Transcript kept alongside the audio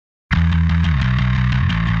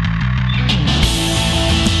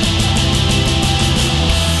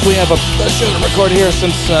We have a show to record here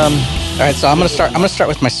since. All right, so I'm gonna start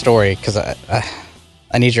with my story because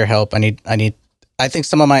I need your help. I think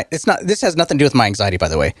some of my this has nothing to do with my anxiety, by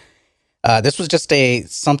the way. This was just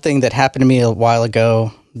something that happened to me a while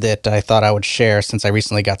ago that I thought I would share since I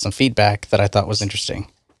recently got some feedback that I thought was interesting.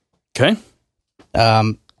 Okay.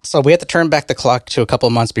 So we had to turn back the clock to a couple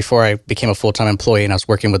of months before I became a full-time employee, and I was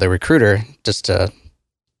working with a recruiter just to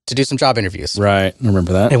do some job interviews. Right. I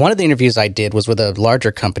remember that. And one of the interviews I did was with a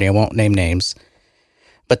larger company. I won't name names,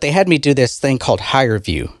 but they had me do this thing called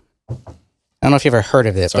HireVue. I don't know if you've ever heard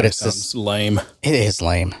of this, but it's lame. It is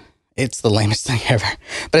lame. It's the lamest thing ever.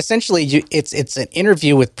 But essentially, it's an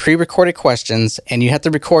interview with pre-recorded questions, and you have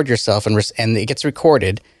to record yourself, and it gets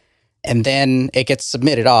recorded, and then it gets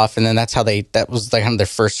submitted off, and then that was kind of their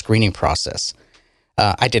first screening process.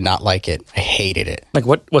 I did not like it. I hated it. Like,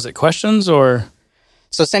 what was it? Questions or?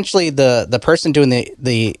 So essentially, the person doing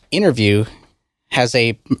the interview has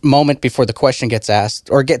a moment before the question gets asked,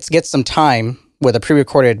 or gets some time with a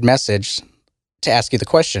pre-recorded message to ask you the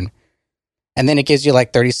question. And then it gives you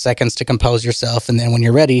like 30 seconds to compose yourself. And then when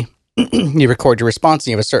you're ready, you record your response,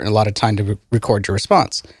 and you have a certain allotted of time to record your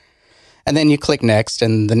response. And then you click next,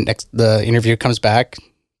 and the interview comes back,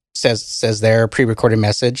 says their pre-recorded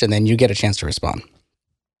message, and then you get a chance to respond.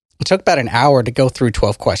 It took about an hour to go through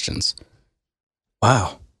 12 questions.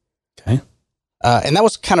 Wow. Okay. And that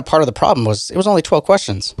was kind of part of the problem. It was only 12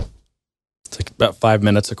 questions. It's like about 5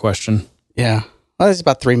 minutes a question. Yeah. Well, it's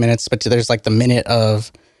about 3 minutes, but there's like the minute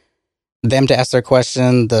of them to ask their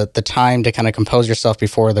question, the time to kind of compose yourself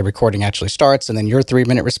before the recording actually starts, and then your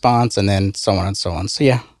 3-minute response, and then so on and so on. So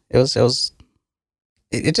yeah, it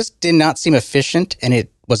just did not seem efficient, and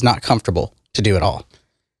it was not comfortable to do at all.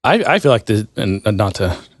 I feel like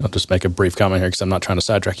I'll just make a brief comment here because I'm not trying to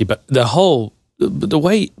sidetrack you, but the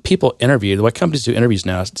way people interview, the way companies do interviews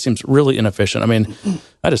now, it seems really inefficient. I mean,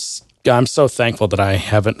 I'm so thankful that I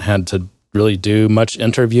haven't had to really do much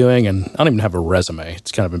interviewing, and I don't even have a resume.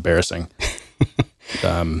 It's kind of embarrassing.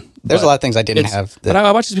 There's a lot of things I didn't have. But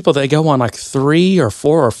I watch these people, they go on like 3 or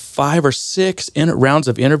 4 or 5 or 6 rounds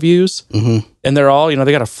of interviews, and they're all,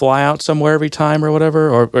 they got to fly out somewhere every time or whatever,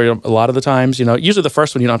 or a lot of the times, usually the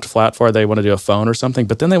first one you don't have to fly out for, they want to do a phone or something,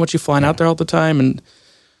 but then they want you flying out there all the time, and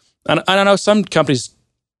I don't know, some companies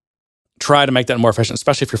try to make that more efficient,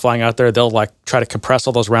 especially if you're flying out there. They'll like try to compress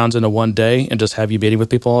all those rounds into one day and just have you meeting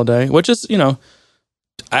with people all day, which is,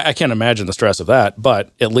 I can't imagine the stress of that,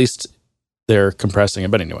 but at least they're compressing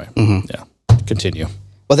it. But anyway, yeah, continue.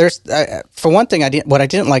 Well, there's, for one thing, what I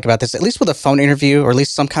didn't like about this, at least with a phone interview or at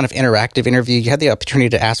least some kind of interactive interview, you had the opportunity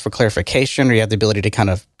to ask for clarification, or you had the ability to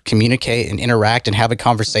kind of communicate and interact and have a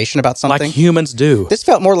conversation about something. Like humans do. This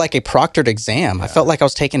felt more like a proctored exam. Yeah. I felt like I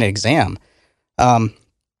was taking an exam.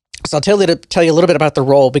 So I'll tell you a little bit about the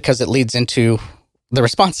role because it leads into the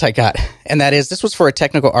response I got. And that is, this was for a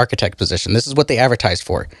technical architect position. This is what they advertised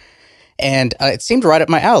for. And it seemed right up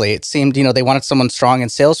my alley. It seemed, they wanted someone strong in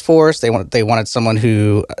Salesforce. They wanted someone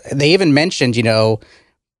who, they even mentioned,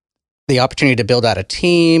 the opportunity to build out a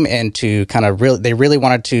team and to kind of they really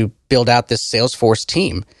wanted to build out this Salesforce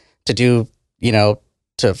team to do,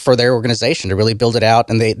 for their organization, to really build it out.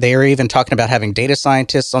 And they are even talking about having data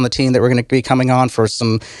scientists on the team that were going to be coming on for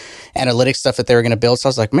some analytics stuff that they were going to build. So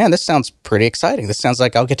I was like, man, this sounds pretty exciting. This sounds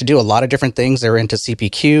like I'll get to do a lot of different things. They're into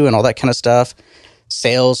CPQ and all that kind of stuff,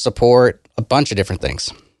 sales, support, a bunch of different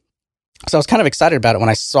things. So I was kind of excited about it when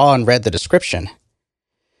I saw and read the description.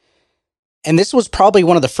 And this was probably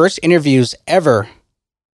one of the first interviews ever.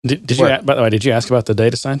 By the way, did you ask about the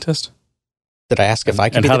data scientist? Did I ask if I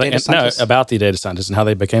could be the data scientist? No, about the data scientist and how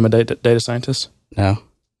they became a data scientist? No.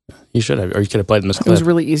 You should have, or you could have played in this clip. It was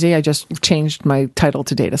really easy. I just changed my title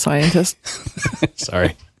to data scientist.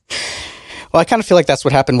 Sorry. Well, I kind of feel like that's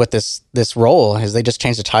what happened with this role, is they just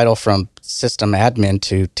changed the title from system admin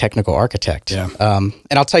to technical architect. Yeah. And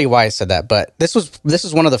I'll tell you why I said that. But this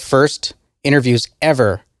was one of the first interviews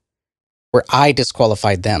ever where I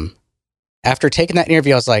disqualified them. After taking that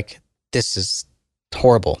interview, I was like, this is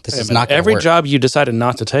horrible. This is not going to work. Every job you decided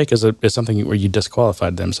not to take is something where you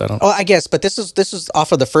disqualified them. So I don't. Oh, I guess, but this is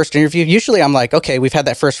off of the first interview. Usually, I'm like, okay, we've had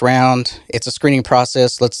that first round. It's a screening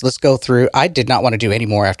process. Let's go through. I did not want to do any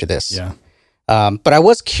more after this. Yeah. But I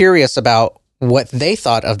was curious about what they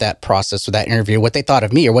thought of that process or that interview, what they thought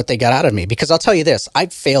of me or what they got out of me. Because I'll tell you this, I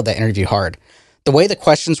failed that interview hard. The way the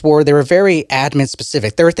questions were, they were very admin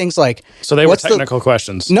specific. There were things like, so they were technical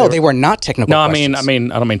questions. No, they were not technical. No, questions.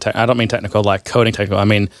 I don't mean technical like coding technical. I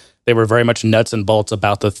mean they were very much nuts and bolts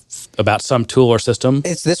about some tool or system.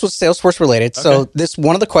 This was Salesforce related. Okay. So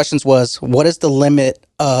one of the questions was, what is the limit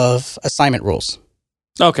of assignment rules?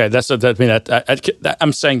 Okay,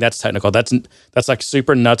 I'm saying that's technical. That's like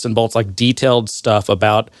super nuts and bolts, like detailed stuff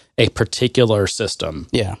about a particular system.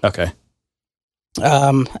 Yeah. Okay.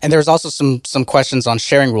 And there's also some questions on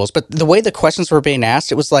sharing rules, but the way the questions were being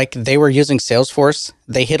asked, it was like they were using Salesforce.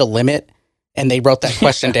 They hit a limit and they wrote that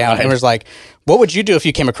question down. Right. And it was like, what would you do if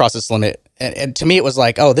you came across this limit? And to me, it was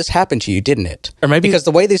like, oh, this happened to you, didn't it? Or maybe because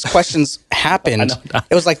the way these questions happened,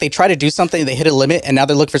 it was like they try to do something, they hit a limit, and now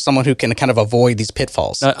they're looking for someone who can kind of avoid these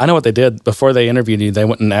pitfalls. I know what they did before they interviewed you. They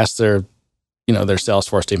went and asked their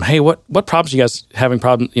Salesforce team, hey, what problems you guys having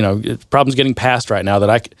problems getting passed right now that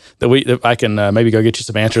I can maybe go get you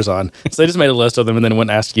some answers on. So they just made a list of them and then went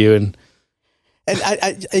and asked you. And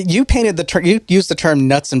you painted the term, you used the term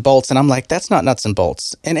nuts and bolts, and I'm like, that's not nuts and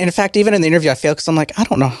bolts. And in fact, even in the interview, I failed because I'm like, I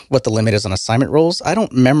don't know what the limit is on assignment rules. I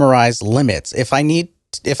don't memorize limits. If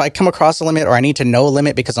I come across a limit or I need to know a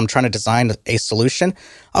limit because I'm trying to design a solution,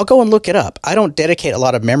 I'll go and look it up. I don't dedicate a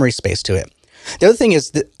lot of memory space to it. The other thing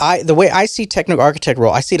is that the way I see technical architect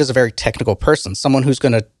role, I see it as a very technical person, someone who's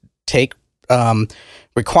going to take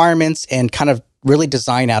requirements and kind of really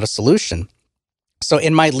design out a solution. So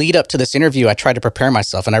in my lead up to this interview, I tried to prepare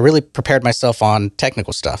myself, and I really prepared myself on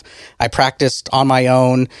technical stuff. I practiced on my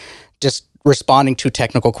own, just responding to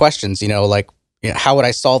technical questions, how would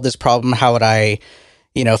I solve this problem? How would I,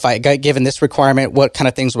 if I got given this requirement, what kind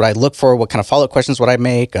of things would I look for? What kind of follow-up questions would I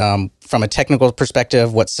make? From a technical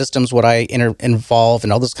perspective, what systems would I involve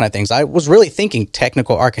and all those kind of things? I was really thinking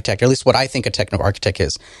technical architect, or at least what I think a technical architect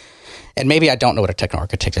is. And maybe I don't know what a technical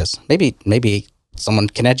architect is. Maybe someone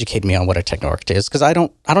can educate me on what a technical architect is, because I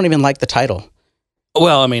don't even like the title.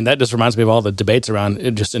 Well, I mean, that just reminds me of all the debates around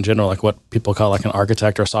it, just in general, like what people call like an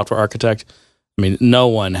architect or a software architect. I mean, no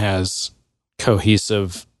one has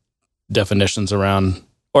cohesive definitions around,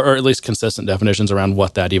 or at least consistent definitions around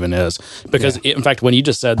what that even is. Because in fact, when you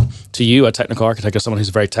just said to you, a technical architect is someone who's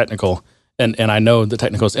very technical, and I know the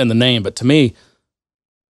technical is in the name, but to me,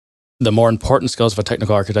 the more important skills of a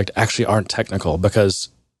technical architect actually aren't technical, because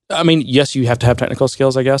I mean, yes, you have to have technical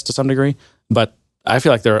skills, I guess, to some degree, but I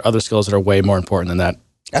feel like there are other skills that are way more important than that.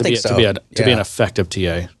 I think so. To be an effective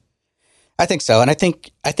TA. I think so. And I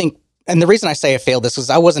think, and the reason I say I failed this is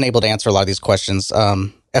I wasn't able to answer a lot of these questions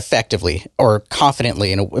effectively or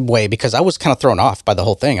confidently in a way, because I was kind of thrown off by the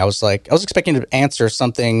whole thing. I was expecting to answer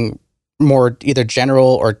something more either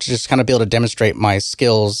general or just kind of be able to demonstrate my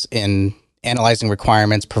skills in analyzing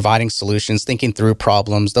requirements, providing solutions, thinking through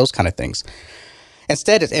problems, those kind of things.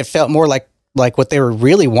 Instead, it felt more like what they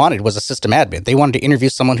really wanted was a system admin. They wanted to interview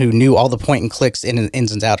someone who knew all the point and clicks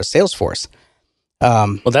ins and out of Salesforce.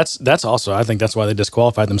 Well, that's also, I think that's why they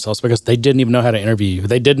disqualified themselves, because they didn't even know how to interview you.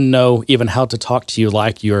 They didn't know even how to talk to you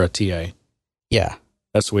like you're a TA. Yeah.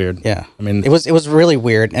 That's weird. Yeah. I mean, it was really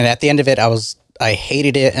weird. And at the end of it, I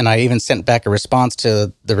hated it. And I even sent back a response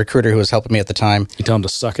to the recruiter who was helping me at the time. You tell him to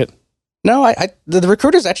suck it? No, the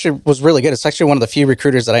recruiter's actually was really good. It's actually one of the few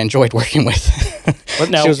recruiters that I enjoyed working with.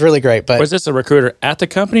 She was really great. But was this a recruiter at the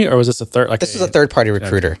company, or was this a third? This is a third-party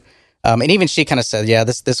recruiter. Okay. And even she kind of said, yeah,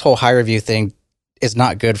 this whole hire review thing is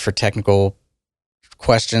not good for technical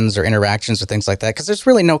questions or interactions or things like that, because there's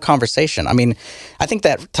really no conversation. I mean, I think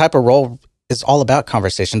that type of role is all about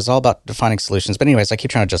conversation. It's all about defining solutions. But anyways, I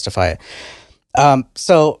keep trying to justify it.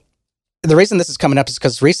 So the reason this is coming up is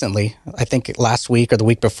because recently, I think last week or the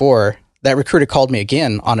week before, that recruiter called me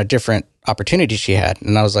again on a different opportunity she had.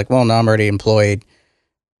 And I was like, well, no, I'm already employed.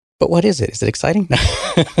 But what is it? Is it exciting?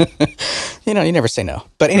 You never say no.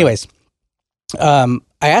 But anyways, I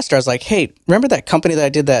asked her, I was like, hey, remember that company that I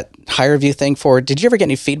did that hire review thing for? Did you ever get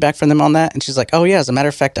any feedback from them on that? And she's like, oh, yeah, as a matter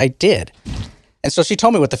of fact, I did. And so she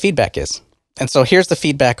told me what the feedback is. And so here's the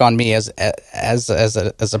feedback on me as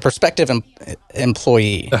a prospective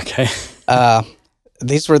employee. Okay.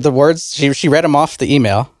 These were the words. She read them off the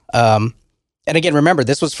email. And again, remember,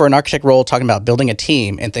 this was for an architect role talking about building a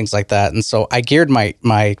team and things like that. And so I geared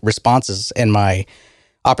my responses and my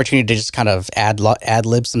opportunity to just kind of ad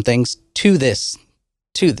lib some things to this,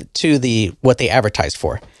 to the what they advertised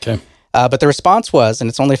for. Okay. But the response was, and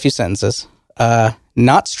it's only a few sentences,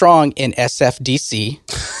 not strong in SFDC.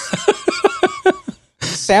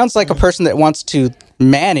 Sounds like a person that wants to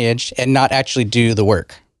manage and not actually do the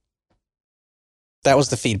work. That was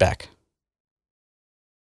the feedback.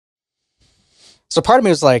 So part of me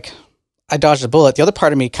was like, I dodged a bullet. The other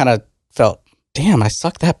part of me kind of felt, damn, I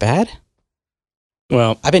suck that bad?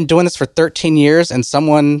 Well, I've been doing this for 13 years, and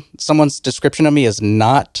someone's description of me is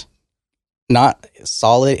not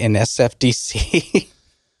solid in SFDC.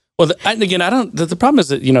 Well, the problem is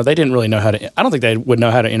that, they didn't really know how to, I don't think they would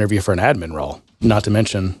know how to interview for an admin role, not to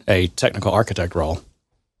mention a technical architect role.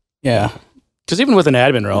 Yeah. because even with an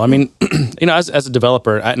admin role, I mean, as a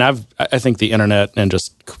developer, I think the internet and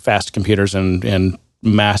just fast computers and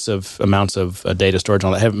massive amounts of data storage and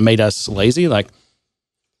all that have made us lazy. Like,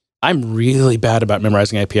 I'm really bad about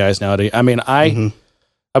memorizing APIs nowadays. I mean, I've been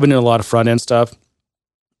doing a lot of front end stuff,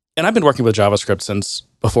 and I've been working with JavaScript since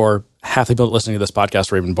before half the people listening to this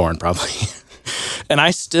podcast were even born, probably. And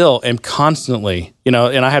I still am constantly, and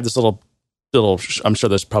I have this little. I'm sure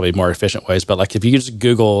there's probably more efficient ways, but like if you just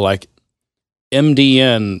Google like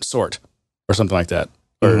MDN sort or something like that,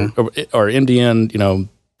 or MDN,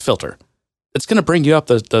 filter, it's going to bring you up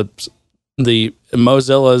the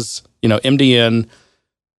Mozilla's, MDN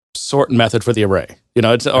sort method for the array.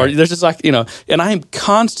 There's just like, and I am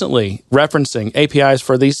constantly referencing APIs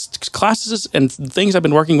for these classes and things I've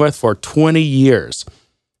been working with for 20 years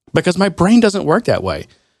because my brain doesn't work that way.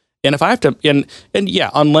 And if I have to, and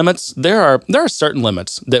yeah, on limits, there are certain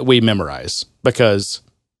limits that we memorize because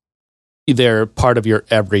they're part of your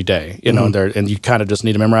everyday, and you kind of just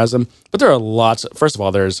need to memorize them. But there are lots. First of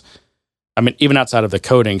all, even outside of the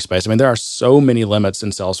coding space, there are so many limits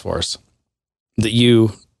in Salesforce that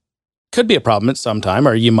you could be a problem at some time,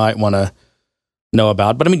 or you might want to know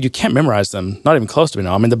about. But you can't memorize them, not even close to me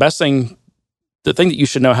now. The thing that you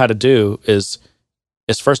should know how to do is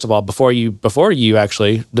first of all, before you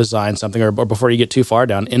actually design something or before you get too far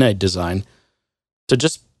down in a design, to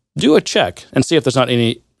just do a check and see if there's not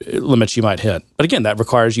any limits you might hit. But again, that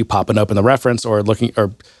requires you popping open the reference or looking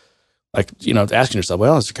or asking yourself,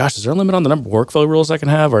 well, is there a limit on the number of workflow rules I can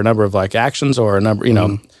have or a number of like actions or a number,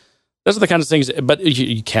 those are the kinds of things, but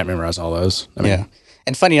you can't memorize all those. Yeah.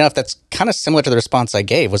 And funny enough, that's kind of similar to the response I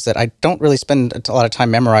gave, was that I don't really spend a lot of time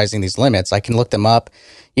memorizing these limits. I can look them up.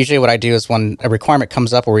 Usually what I do is when a requirement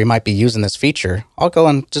comes up where we might be using this feature, I'll go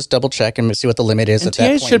and just double check and see what the limit is at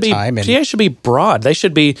that point in time. TAs should be broad. They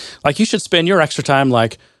should be, like, you should spend your extra time,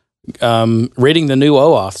 like, reading the new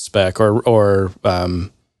OAuth spec or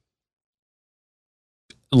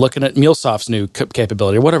looking at MuleSoft's new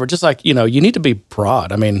capability or whatever. Just like, you need to be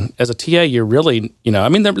broad. As a TA, you're really,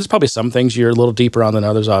 there's probably some things you're a little deeper on than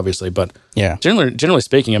others, obviously. But yeah, generally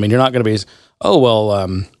speaking, you're not going to be,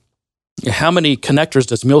 how many connectors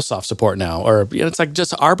does MuleSoft support now? Or it's like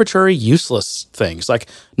just arbitrary, useless things. Like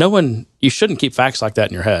you shouldn't keep facts like that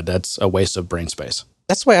in your head. That's a waste of brain space.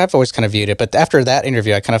 That's the way I've always kind of viewed it. But after that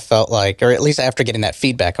interview, I kind of felt like, or at least after getting that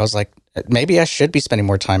feedback, I was like, maybe I should be spending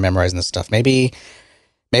more time memorizing this stuff. Maybe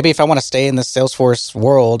if I want to stay in the Salesforce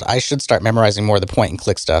world, I should start memorizing more of the point and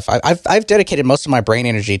click stuff. I've dedicated most of my brain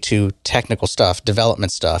energy to technical stuff,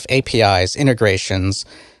 development stuff, APIs, integrations,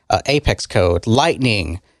 Apex code,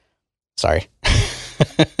 Lightning. Sorry.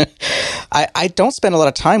 I don't spend a lot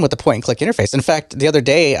of time with the point and click interface. In fact, the other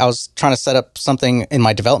day I was trying to set up something in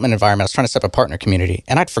my development environment. I was trying to set up a partner community,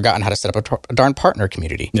 and I'd forgotten how to set up a darn partner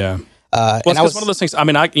community. Yeah. It's one of those things.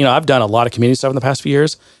 I've done a lot of community stuff in the past few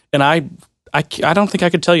years, and I don't think I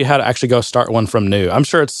could tell you how to actually go start one from new. I'm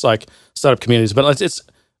sure it's like set up communities, but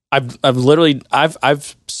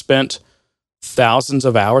I've spent thousands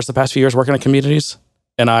of hours the past few years working on communities,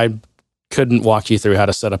 and I couldn't walk you through how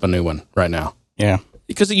to set up a new one right now. Yeah.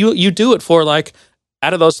 Because you do it for like,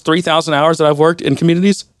 out of those 3,000 hours that I've worked in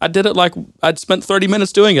communities, I did it like I'd spent 30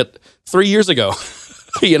 minutes doing it 3 years ago.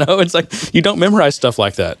 It's like you don't memorize stuff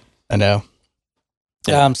like that. I know.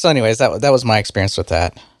 Yeah. So anyways, that was my experience with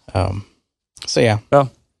that. So yeah.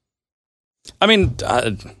 Well, I don't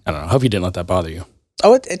know. I hope you didn't let that bother you.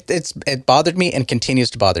 Oh, it bothered me and continues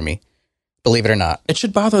to bother me. Believe it or not. It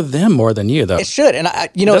should bother them more than you, though. It should, and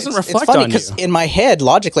it doesn't reflect it's funny because in my head,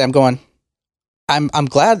 logically, I'm going, I'm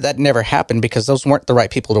glad that never happened because those weren't the right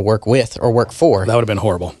people to work with or work for. That would have been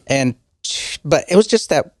horrible. But it was just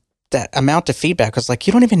that amount of feedback. I was like,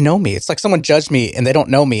 you don't even know me. It's like someone judged me and they don't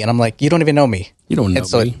know me, and I'm like, you don't even know me. You don't know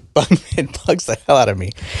me. It bugs the hell out of me.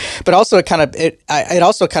 But also, it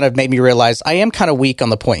also kind of made me realize I am kind of weak on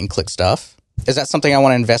the point and click stuff. Is that something I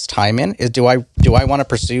want to invest time in? Do I want to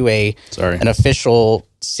pursue an official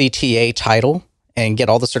CTA title and get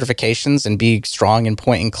all the certifications and be strong in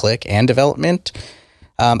point and click and development?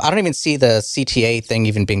 I don't even see the CTA thing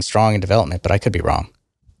even being strong in development, but I could be wrong.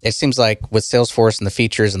 It seems like with Salesforce and the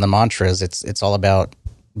features and the mantras, it's all about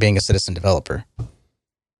being a citizen developer.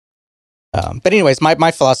 But anyways,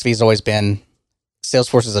 my philosophy has always been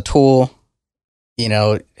Salesforce is a tool.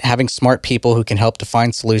 Having smart people who can help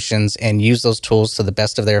define solutions and use those tools to the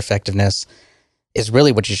best of their effectiveness is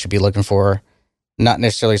really what you should be looking for, not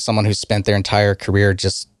necessarily someone who spent their entire career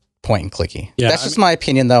just point and clicky. Yeah, that's just my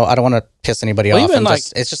opinion, though. I don't want to piss anybody off.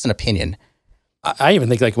 It's just an opinion. I even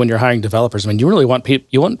think like when you're hiring developers, you really want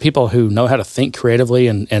people who know how to think creatively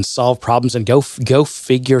and solve problems and go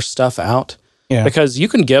figure stuff out. Yeah. Because you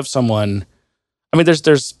can give someone I mean,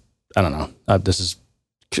 there's I don't know. This is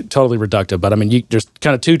totally reductive, but I mean, there's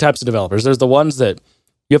kind of two types of developers. There's the ones that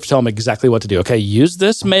you have to tell them exactly what to do. Okay, use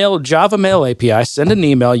this Java Mail API, send an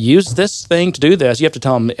email, use this thing to do this. You have to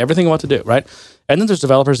tell them everything what to do, right? And then there's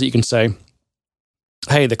developers that you can say,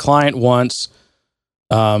 hey, the client wants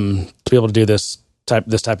to be able to do this type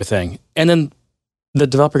of thing. And then the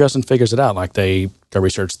developer goes and figures it out. Like they go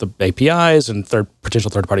research the APIs and potential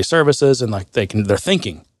third-party services, and like they're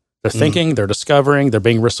thinking. They're thinking, they're discovering, they're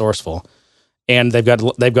being resourceful. And they've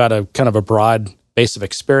got a kind of a broad base of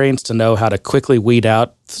experience to know how to quickly weed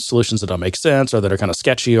out solutions that don't make sense or that are kind of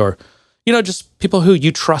sketchy, or, just people who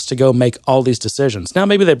you trust to go make all these decisions. Now,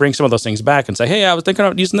 maybe they bring some of those things back and say, hey, I was thinking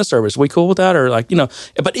about using this service. Are we cool with that? Or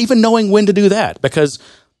but even knowing when to do that, because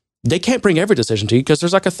they can't bring every decision to you because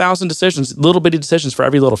there's like 1,000 decisions, little bitty decisions for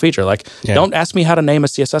every little feature. Like, don't ask me how to name a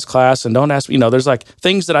CSS class, and don't ask me, there's like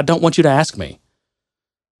things that I don't want you to ask me.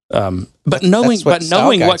 But knowing what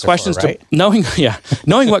questions knowing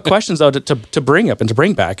what questions though to bring up and to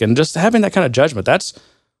bring back, and just having that kind of judgment, that's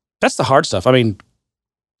the hard stuff. I mean,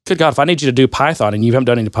 good God, if I need you to do Python and you haven't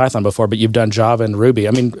done any Python before, but you've done Java and Ruby,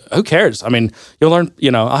 I mean, who cares? I mean, you'll learn.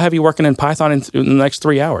 I'll have you working in Python in the next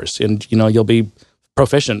 3 hours, and you'll be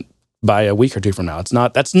proficient by a week or two from now.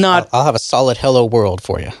 That's not. I'll have a solid hello world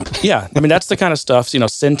for you. Yeah, I mean, that's the kind of stuff.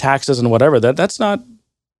 Syntaxes and whatever. That's not.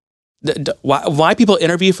 Why people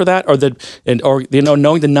interview for that, or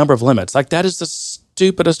knowing the number of limits, like that is the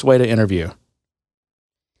stupidest way to interview.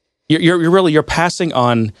 You're passing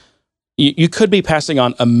on. You could be passing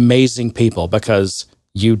on amazing people because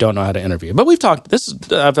you don't know how to interview. But we've talked. I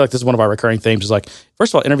feel like this is one of our recurring themes. Is like,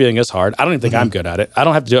 first of all, interviewing is hard. I don't even think I'm good at it. I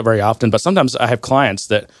don't have to do it very often, but sometimes I have clients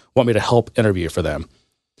that want me to help interview for them.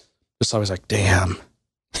 It's always like, damn.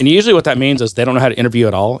 And usually what that means is they don't know how to interview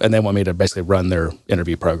at all, and they want me to basically run their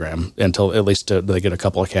interview program until at least they get a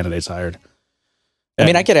couple of candidates hired. I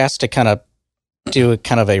mean, I get asked to kind of do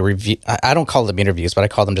kind of a review. I don't call them interviews, but I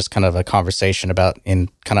call them just kind of a conversation about and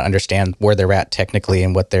kind of understand where they're at technically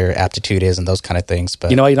and what their aptitude is and those kind of things. But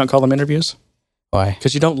you know why you don't call them interviews? Why?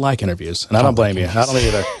 Because you don't like interviews, and I don't blame you. I don't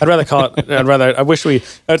either. I'd rather call it. I wish we.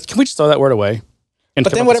 Can we just throw that word away?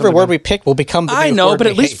 But then whatever word we pick will become the new word but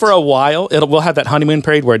at least for a while, we'll have that honeymoon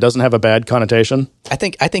period where it doesn't have a bad connotation. I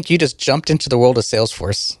think you just jumped into the world of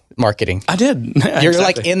Salesforce marketing. I did. You're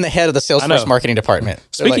like in the head of the Salesforce marketing department.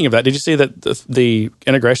 Speaking of that, did you see that the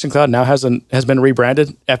Integration Cloud now has been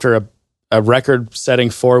rebranded after a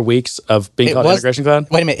record-setting 4 weeks of being called Integration Cloud?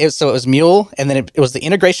 Wait a minute. So it was Mule, and then it was the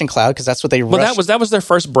Integration Cloud because that's what they. Well, that was their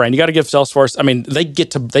first brand. You got to give Salesforce. I mean, they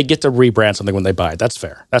get to rebrand something when they buy it. That's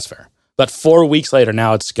fair. But 4 weeks later,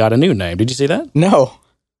 now it's got a new name. Did you see that? No.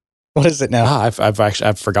 What is it now?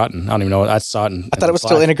 I've forgotten. I don't even know. I saw it. I thought it was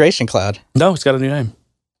still Integration Cloud. No, it's got a new name.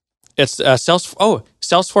 It's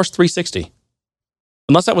Salesforce 360.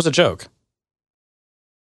 Unless that was a joke.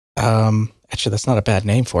 Actually, that's not a bad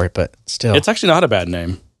name for it, but still, it's actually not a bad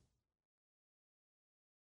name.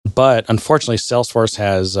 But unfortunately, Salesforce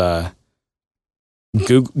has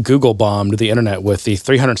Google bombed the internet with the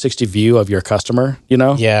 360 view of your customer,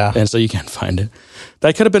 Yeah. And so you can't find it.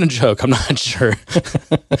 That could have been a joke. I'm not sure.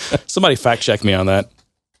 Somebody fact check me on that.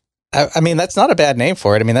 I mean, that's not a bad name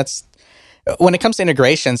for it. I mean, that's when it comes to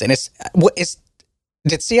integrations, and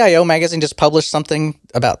did CIO Magazine just publish something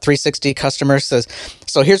about 360 customers?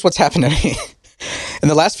 So here's what's happened to me. In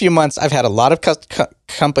the last few months, I've had a lot of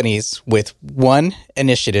companies with one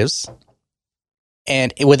initiatives.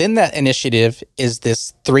 And within that initiative is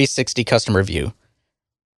this 360 customer view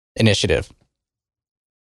initiative.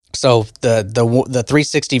 So the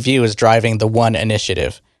 360 view is driving the one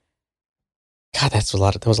initiative. God, that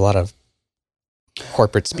was a lot of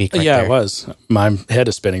corporate speak. Right there. It was. My head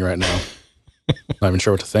is spinning right now. Not even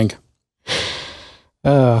sure what to think.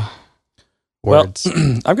 Words. Well,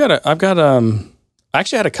 I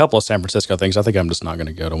actually had a couple of San Francisco things. I think I'm just not going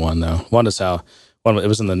to go to one though. One is how. It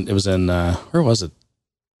was in where was it?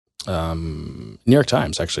 New York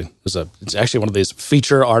Times actually. It's actually one of these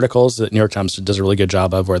feature articles that New York Times does a really good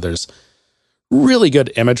job of, where there's really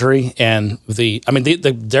good imagery, and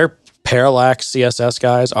their Parallax CSS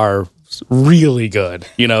guys are really good.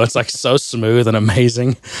 It's like so smooth and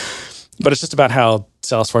amazing. But it's just about how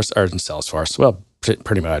Salesforce. Well,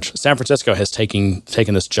 pretty much San Francisco has taken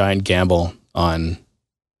this giant gamble on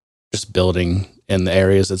just building in the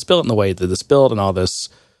areas it's built in the way that it's built and all this.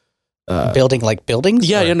 Building like buildings?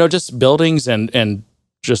 Yeah, just buildings and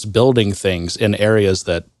just building things in areas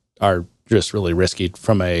that are just really risky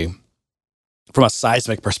from a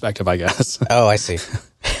seismic perspective, I guess. Oh, I see.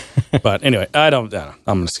 But anyway, I'm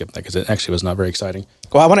going to skip that because it actually was not very exciting.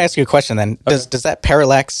 Well, I want to ask you a question then. Does that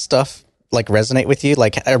Parallax stuff like resonate with you?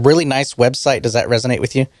 Like a really nice website, does that resonate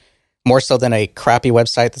with you more so than a crappy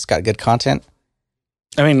website that's got good content?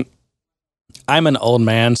 I mean, I'm an old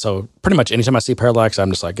man, so pretty much anytime I see Parallax, I'm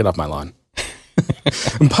just like, get off my lawn.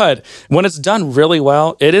 But when it's done really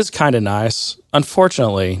well, it is kind of nice.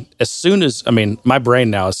 Unfortunately, my brain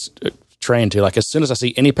now is trained to, like, as soon as I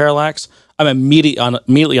see any Parallax, I'm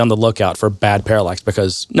immediately on the lookout for bad Parallax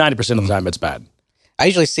because 90% of the time it's bad. I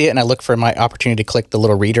usually see it and I look for my opportunity to click the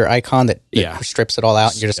little reader icon that strips it all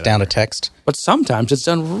out and you're just down to text. But sometimes it's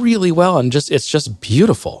done really well and it's just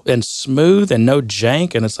beautiful and smooth and no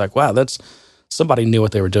jank. And it's like, wow, that's somebody knew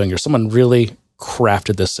what they were doing, or someone really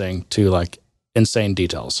crafted this thing to like insane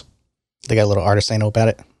details. They got a little artist know about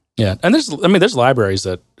it. Yeah. And there's libraries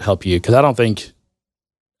that help you, because I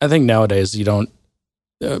think nowadays you don't,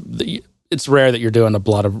 it's rare that you're doing a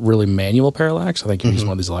lot of really manual parallax. I think you use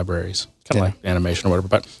one of these libraries, kind of like animation or whatever.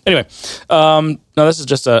 But anyway, no, this is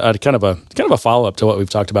just a kind of a follow up to what we've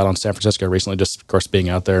talked about on San Francisco recently. Just of course being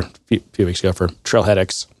out there a few weeks ago for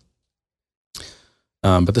Trailheadix.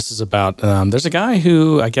 But this is about there's a guy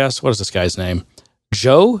who, I guess, what is this guy's name?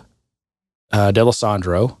 Joe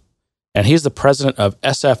D'Alessandro, and he's the president of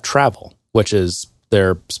SF Travel, which is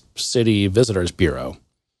their city visitors bureau.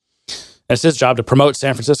 And it's his job to promote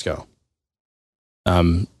San Francisco.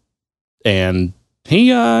 And he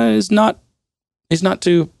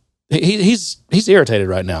he's irritated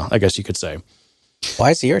right now, I guess you could say.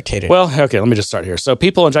 Why is he irritated? Well, okay, let me just start here. So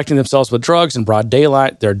people injecting themselves with drugs in broad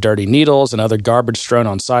daylight, their dirty needles and other garbage strewn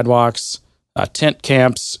on sidewalks, tent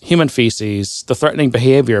camps, human feces, the threatening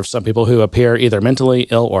behavior of some people who appear either mentally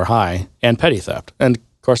ill or high, and petty theft. And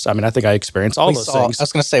of course, I think I experienced all those things. I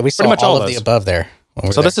was going to say, we saw all of the above there.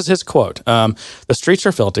 So this is his quote. The streets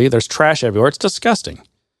are filthy. There's trash everywhere. It's disgusting.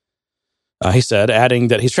 He said, adding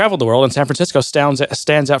that he's traveled the world and San Francisco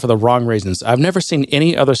stands out for the wrong reasons. I've never seen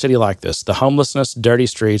any other city like this. The homelessness, dirty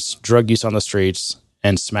streets, drug use on the streets,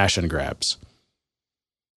 and smash and grabs.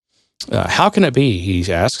 How can it be,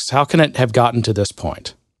 he asks? How can it have gotten to this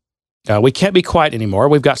point? We can't be quiet anymore.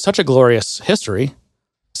 We've got such a glorious history,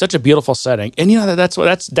 such a beautiful setting. And that's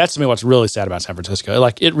to me what's really sad about San Francisco.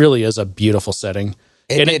 Like, it really is a beautiful setting.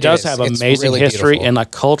 It does have amazing history, and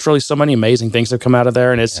like culturally, so many amazing things have come out of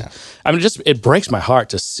there. And it's, it breaks my heart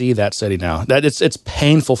to see that city now. That it's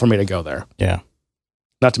painful for me to go there. Yeah.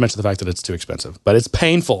 Not to mention the fact that it's too expensive, but it's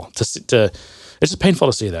painful it's just painful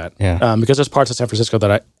to see that. Yeah. Because there's parts of San Francisco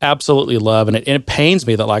that I absolutely love, and it pains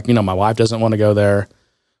me that, like, my wife doesn't want to go there.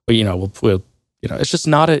 But we'll it's just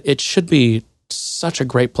not it should be such a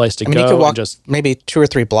great place to go. You could walk and just maybe 2 or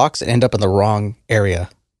 3 blocks and end up in the wrong area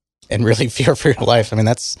and really fear for your life.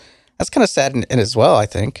 That's kind of sad in as well, I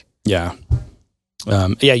think. Yeah.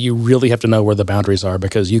 You really have to know where the boundaries are,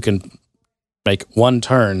 because you can make one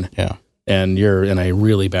turn and you're in a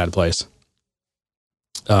really bad place.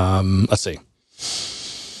 Let's see.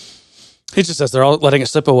 He just says they're all letting it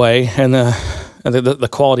slip away, and the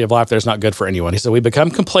quality of life there is not good for anyone. He said, we become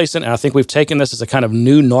complacent, and I think we've taken this as a kind of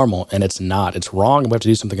new normal, and it's not. It's wrong, and we have to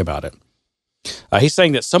do something about it. He's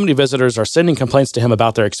saying that so many visitors are sending complaints to him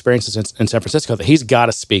about their experiences in San Francisco that he's got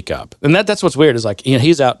to speak up. And that's what's weird, is like,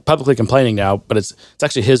 he's out publicly complaining now, but it's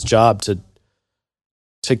actually his job to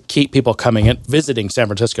keep people coming in, visiting San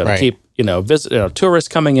Francisco, to keep, tourists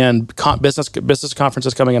coming in, business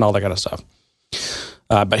conferences coming in, all that kind of stuff.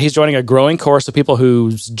 But he's joining a growing chorus of people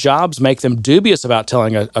whose jobs make them dubious about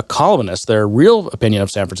telling a columnist their real opinion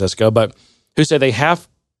of San Francisco, but who say they have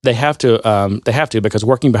to because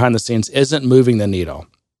working behind the scenes isn't moving the needle.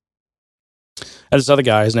 And this other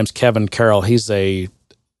guy, his name's Kevin Carroll. He's a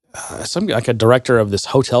director of this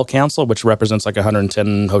hotel council, which represents like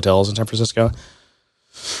 110 hotels in San Francisco.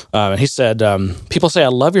 And he said, people say, I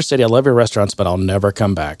love your city, I love your restaurants, but I'll never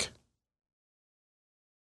come back.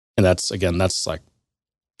 And that's like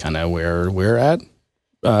kind of where we're at.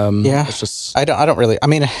 It's just, I don't really,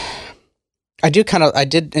 I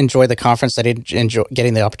did enjoy the conference. I did enjoy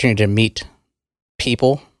getting the opportunity to meet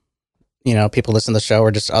people, people listen to the show,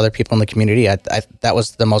 or just other people in the community. That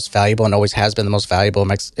was the most valuable, and always has been the most valuable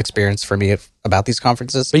experience for me about these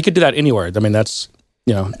conferences. But you could do that anywhere. That's,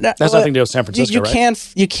 that's nothing to do with San Francisco,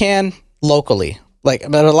 right? You can locally, but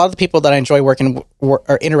a lot of the people that I enjoy working or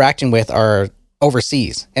interacting with are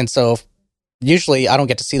overseas. And so usually I don't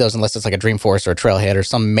get to see those unless it's like a Dreamforce or a Trailhead or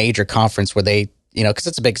some major conference where they, because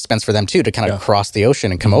it's a big expense for them too to kind of cross the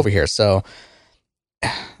ocean and come over here. So,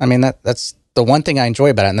 that's the one thing I enjoy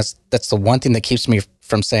about it, and that's the one thing that keeps me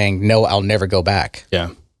from saying no. I'll never go back. Yeah,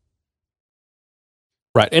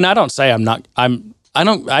 right. And I don't say I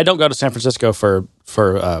don't go to San Francisco for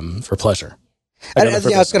pleasure. I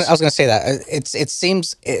was going to say that it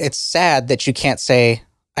seems it's sad that you can't say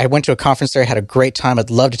I went to a conference there, had a great time. I'd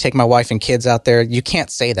love to take my wife and kids out there. You can't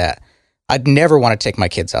say that. I'd never want to take my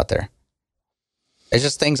kids out there. It's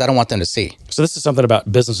just things I don't want them to see. So this is something about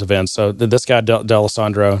business events. So this guy,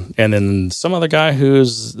 D'Alessandro, and then some other guy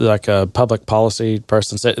who's like a public policy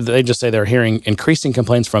person, they just say they're hearing increasing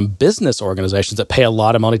complaints from business organizations that pay a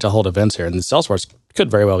lot of money to hold events here. And Salesforce could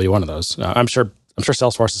very well be one of those. I'm sure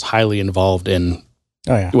Salesforce is highly involved in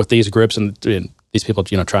with these groups and these people,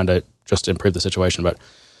 trying to just improve the situation. But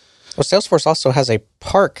Salesforce also has a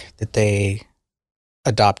park that they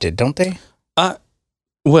adopted, don't they?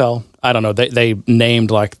 Well, I don't know. They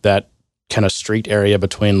named like that kind of street area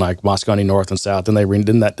between like Moscone North and South. And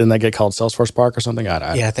didn't that get called Salesforce Park or something?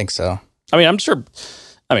 Yeah, I think so. I mean, I'm sure.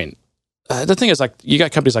 I mean, the thing is, like, you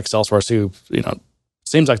got companies like Salesforce who,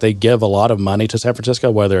 seems like they give a lot of money to San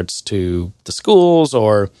Francisco, whether it's to the schools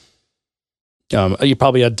or you're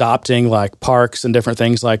probably adopting like parks and different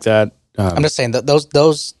things like that. I'm just saying that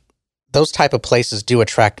those type of places do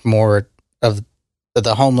attract more of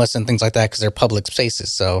the homeless and things like that because they're public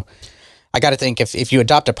spaces. So I got to think if you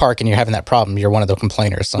adopt a park and you're having that problem, you're one of the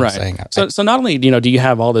complainers. So right. I'm saying. So not only do you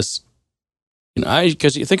have all this,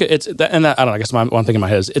 because you think it's that, and that, I don't know. I guess one thing in my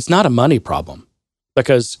head is it's not a money problem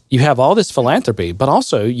because you have all this philanthropy, but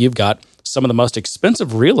also you've got some of the most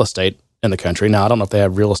expensive real estate in the country. Now I don't know if they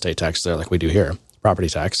have real estate tax there like we do here, property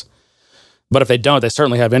tax. But if they don't, they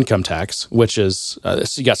certainly have income tax, which is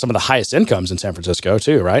you got some of the highest incomes in San Francisco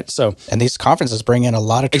too, right? So, and these conferences bring in a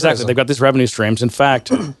lot of tourism. Exactly, they've got these revenue streams. In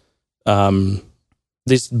fact,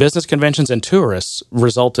 these business conventions and tourists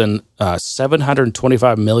result in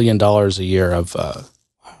 $725 million a year of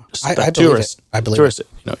I tourists. I believe tourists, it.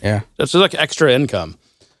 Yeah, it's like extra income.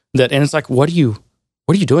 And it's like, what are you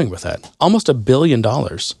doing with that? Almost $1 billion.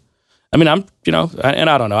 I mean, and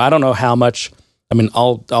I don't know. I don't know how much. I mean,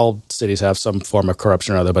 all cities have some form of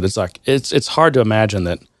corruption or other, but it's like it's hard to imagine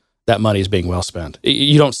that money is being well spent.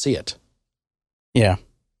 You don't see it. Yeah,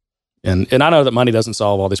 and I know that money doesn't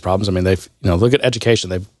solve all these problems. I mean, they've look at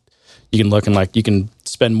education. You can look and like you can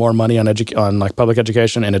spend more money on like public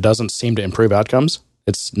education, and it doesn't seem to improve outcomes.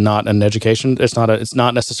 It's not an education. It's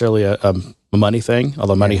not necessarily a money thing,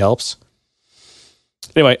 although money helps.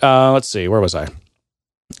 Anyway, let's see. Where was I?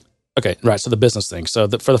 Okay, right. So the business thing. So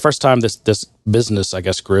for the first time, this business, I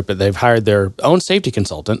guess, group, they've hired their own safety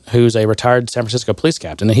consultant, who's a retired San Francisco police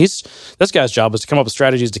captain, and this guy's job is to come up with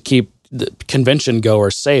strategies to keep the convention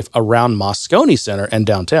goers safe around Moscone Center and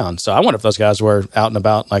downtown. So I wonder if those guys were out and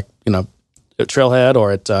about, like at Trailhead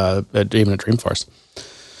or even at Dreamforce.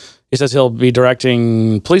 He says he'll be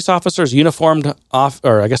directing police officers uniformed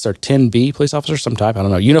or I guess they're 10B police officers, some type. I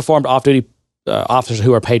don't know. Uniformed off-duty officers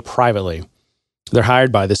who are paid privately. They're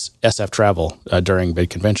hired by this SF Travel during big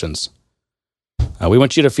conventions. We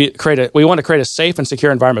want you to create a safe and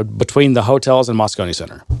secure environment between the hotels and Moscone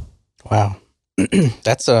Center. Wow,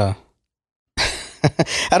 that's I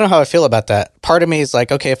don't know how I feel about that. Part of me is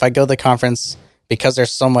like, okay, if I go to the conference because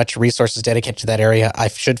there's so much resources dedicated to that area, I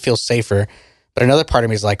should feel safer. But another part of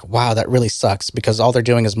me is like, wow, that really sucks because all they're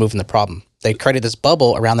doing is moving the problem. They created this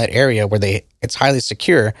bubble around that area where it's highly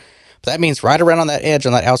secure. But that means right around on that edge,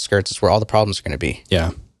 on that outskirts, is where all the problems are going to be.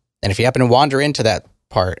 Yeah. And if you happen to wander into that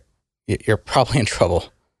part, you're probably in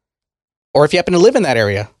trouble. Or if you happen to live in that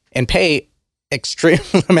area and pay extreme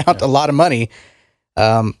a lot of money,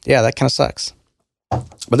 that kind of sucks.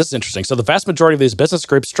 But this is interesting. So the vast majority of these business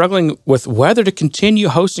groups struggling with whether to continue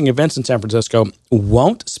hosting events in San Francisco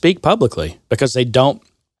won't speak publicly because they don't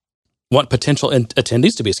want potential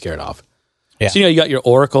attendees to be scared off. Yeah. So, you got your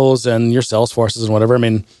Oracles and your Salesforces and whatever. I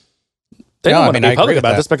mean, they don't want to be public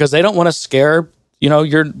about this because they don't want to scare,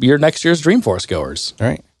 your next year's Dreamforce goers.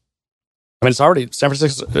 Right. I mean, San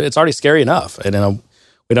Francisco, it's already scary enough. And,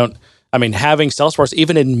 having Salesforce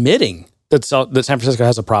even admitting that San Francisco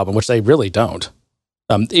has a problem, which they really don't,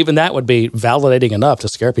 even that would be validating enough to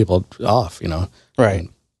scare people off, Right.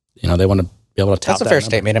 And, they want to be able to tout That's a fair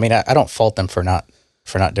statement. I mean, I don't fault them for not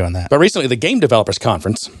doing that. But recently, the Game Developers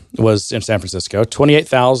Conference was in San Francisco,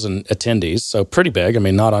 28,000 attendees, so pretty big. I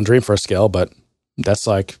mean, not on Dreamforce scale, but that's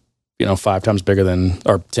like, 5 times bigger than,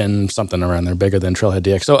 or 10 something around there, bigger than Trailhead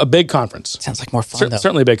DX. So a big conference. Sounds like more fun, though.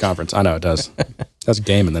 Certainly a big conference. I know it does. That's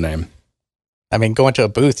game in the name. I mean, going to a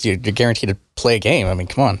booth, you're guaranteed to play a game. I mean,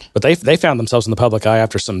 come on. But they found themselves in the public eye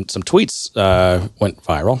after some tweets went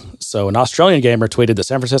viral. So an Australian gamer tweeted that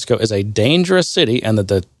San Francisco is a dangerous city and that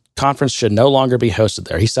the conference should no longer be hosted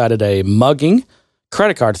there. He cited a mugging,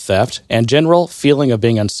 credit card theft, and general feeling of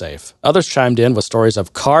being unsafe. Others chimed in with stories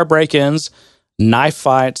of car break-ins, knife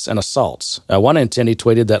fights, and assaults. One attendee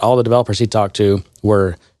tweeted that all the developers he talked to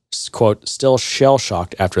were, quote, still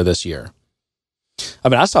shell-shocked after this year. I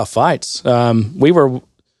mean, I saw fights. We were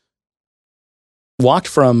walked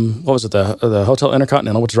from, what was it, the Hotel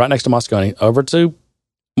Intercontinental, which is right next to Moscone, over to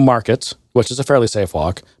Market, which is a fairly safe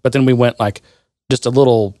walk. But then we went like just a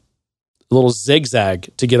little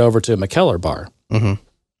zigzag to get over to McKellar Bar. Mm-hmm.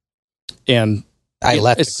 And I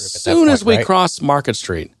left as the group at that soon point, as we right? crossed Market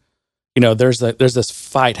Street, there's this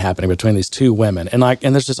fight happening between these two women, and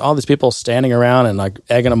there's just all these people standing around and like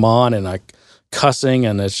egging them on and like cussing,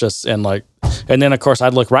 and it's just and then of course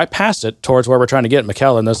I'd look right past it towards where we're trying to get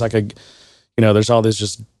McKellar, and there's like there's all these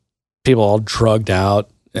just people all drugged out,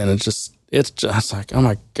 and it's just like, oh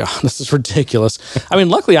my God, this is ridiculous. I mean,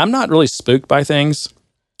 luckily I'm not really spooked by things.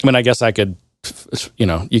 I mean, I guess I could,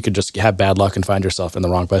 you could just have bad luck and find yourself in the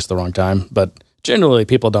wrong place at the wrong time, but generally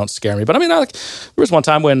people don't scare me. But I mean, there was one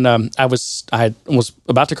time when I was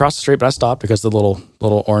about to cross the street, but I stopped because the little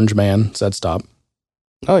orange man said stop.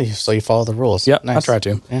 Oh, so you follow the rules. Yeah, nice. I tried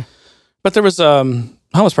to. Yeah. But there was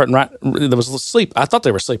homeless person there was sleep. I thought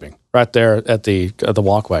they were sleeping right there at the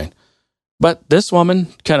walkway. But this woman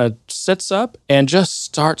kind of sits up and just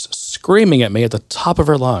starts screaming at me at the top of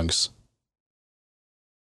her lungs.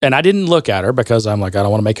 And I didn't look at her because I'm like, I don't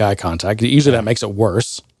want to make eye contact. Usually that makes it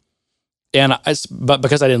worse. But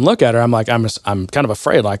because I didn't look at her, I'm like, I'm kind of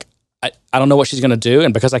afraid. Like, I don't know what she's going to do.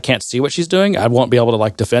 And because I can't see what she's doing, I won't be able to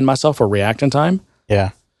like defend myself or react in time.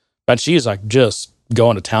 Yeah. But she's like just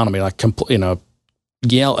going to town on me, like,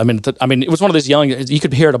 yell. I mean, it was one of those yelling. You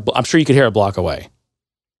could hear it. I'm sure you could hear it a block away.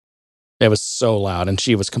 It was so loud, and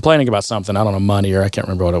she was complaining about something. I don't know, money, or I can't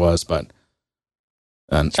remember what it was, but.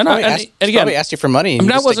 And again, probably asked you for money.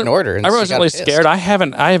 And I wasn't ignored her. And I wasn't really scared. I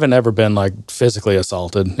haven't ever been like physically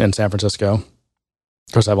assaulted in San Francisco.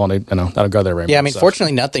 Of course, I've only, I don't go there very much. Yeah, I mean,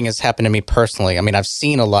 fortunately, nothing has happened to me personally. I mean, I've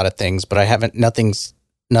seen a lot of things, but I haven't. Nothing's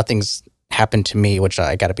happened to me, which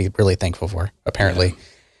I got to be really thankful for. Apparently,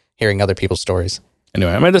 hearing other people's stories.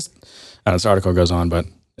 Anyway, I mean, this article goes on, but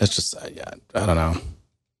it's just, I don't know.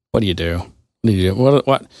 What do you do? What do you do? What?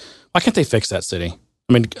 Why can't they fix that city?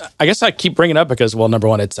 I mean, I guess I keep bringing it up because, well, number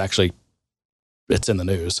one, it's in the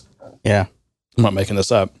news. Yeah. I'm not making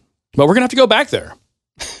this up. But we're going to have to go back there.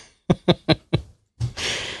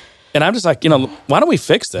 And I'm just like, why don't we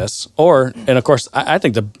fix this? And of course, I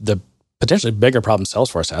think the potentially bigger problem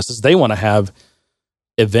Salesforce has is they want to have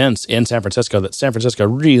events in San Francisco that San Francisco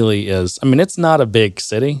really is. I mean, it's not a big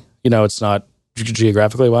city. It's not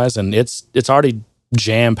geographically wise, and it's already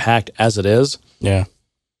jam-packed as it is. Yeah.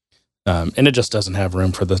 And it just doesn't have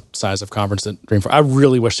room for the size of conference that Dreamforce. I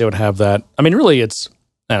really wish they would have that. I mean, really, it's.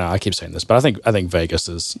 I don't know. I keep saying this, but I think Vegas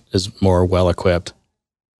is more well equipped.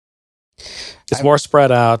 It's more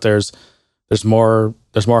spread out. There's more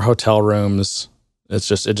hotel rooms. It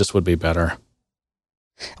just would be better.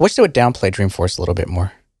 I wish they would downplay Dreamforce a little bit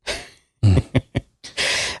more.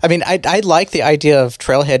 I mean, I like the idea of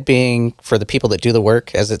Trailhead being for the people that do the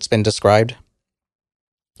work as it's been described.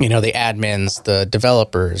 The admins, the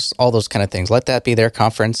developers, all those kind of things. Let that be their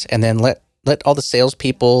conference, and then let all the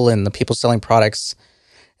salespeople and the people selling products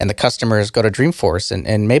and the customers go to Dreamforce.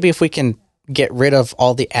 And maybe if we can get rid of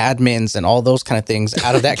all the admins and all those kind of things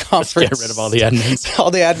out of that conference. Get rid of all the admins. All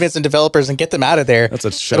the admins and developers and get them out of there. That's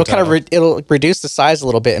a show title. It'll reduce the size a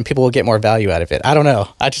little bit and people will get more value out of it. I don't know.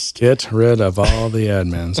 Get rid of all the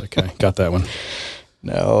admins. Okay, got that one.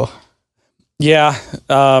 No. Yeah.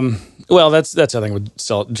 Well, that's the thing with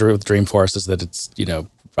Dreamforce is that it's,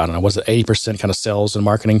 I don't know, was it 80% kind of sales and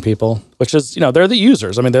marketing people, which is, they're the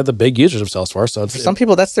users. I mean, they're the big users of Salesforce. So for some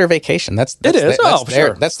people, that's their vacation. It is.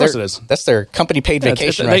 Sure. That's their company paid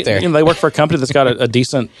vacation right there. They work for a company that's got a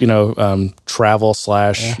decent, travel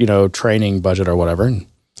 / training budget or whatever. And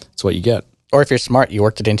that's what you get. Or if you're smart, you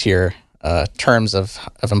worked it into your terms of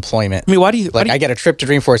employment. I mean, why do you I get a trip to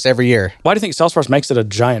Dreamforce every year? Why do you think Salesforce makes it a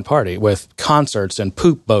giant party with concerts and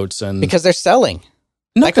poop boats and? Because they're selling.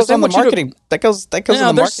 No, that goes on the marketing. That goes on the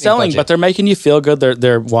marketing. They're selling, budget. But they're making you feel good.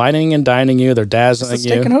 They're whining and dining you. They're dazzling it's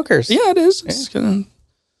you. Steak and hookers. Yeah, it is. Yeah. If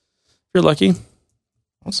you're lucky.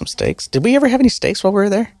 Want some steaks? Did we ever have any steaks while we were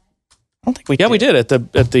there? I don't think we did. Yeah, we did at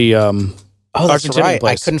the Oh, that's Argentinian right.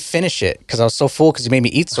 place. I couldn't finish it because I was so full because you made me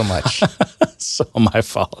eat so much. So my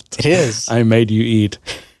fault. It is. I made you eat.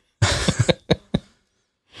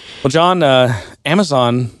 Well, John,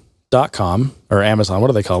 Amazon.com or Amazon, what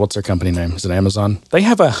do they call it? What's their company name? Is it Amazon? They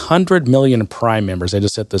have 100 million Prime members. They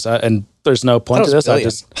just hit this, and there's no point to this.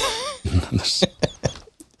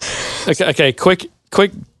 Okay, quick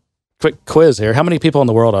quiz here. How many people in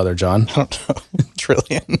the world are there, John? I don't know.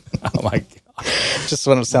 Trillion. Oh my God. Just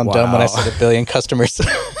want to sound dumb when I said 1 billion customers.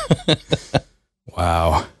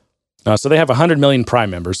 Wow. So they have 100 million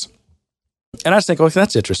Prime members. And I just think, well,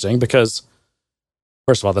 that's interesting because,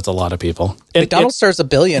 first of all, that's a lot of people. And McDonald's serves 1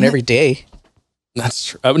 billion every day. That's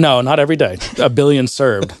true. No, not every day. 1 billion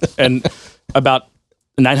served, and about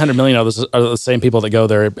 900 million of those are the same people that go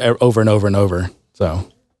there over and over and over. So,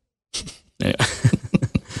 yeah.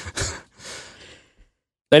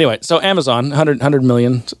 Anyway, so Amazon, 100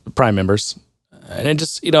 million Prime members. And it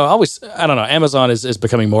just, always, I don't know, Amazon is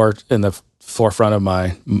becoming more in the forefront of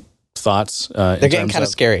my thoughts. They're getting kind of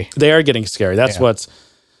scary. They are getting scary. That's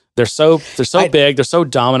they're so big. They're so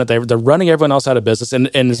dominant. They're running everyone else out of business. And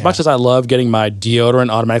as much as I love getting my deodorant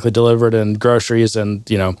automatically delivered and groceries and,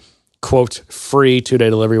 quote, free 2-day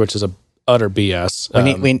delivery, which is a utter BS.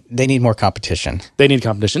 They need more competition. They need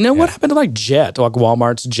competition. Now, what happened to Jet,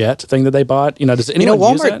 Walmart's Jet thing that they bought? Does anyone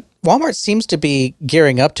use that? Walmart seems to be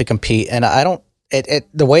gearing up to compete, and I don't.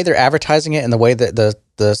 The way they're advertising it and the way that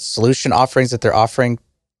the solution offerings that they're offering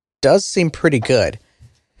does seem pretty good.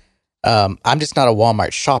 I'm just not a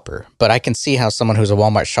Walmart shopper, but I can see how someone who's a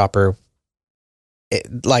Walmart shopper,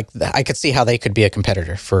 I could see how they could be a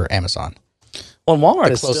competitor for Amazon. Well, Walmart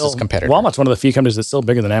the is closest still competitor. Walmart's one of the few companies that's still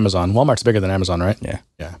bigger than Amazon. Walmart's bigger than Amazon, right? Yeah.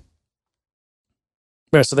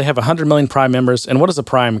 Yeah, so they have 100 million Prime members, and what does a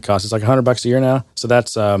Prime cost? It's like $100 a year now. So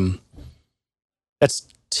that's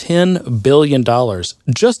 $10 billion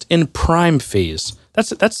just in Prime fees.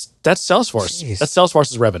 That's Salesforce. Jeez. That's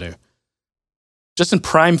Salesforce's revenue. Just in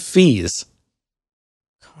Prime fees.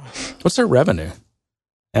 What's their revenue?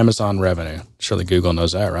 Amazon revenue. Surely Google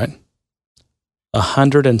knows that, right?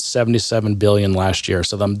 177 billion last year.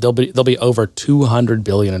 So they'll be over 200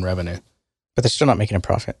 billion in revenue. But they're still not making a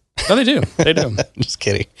profit. No, they do. They do. Just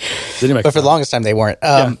kidding. But for the longest time, they weren't.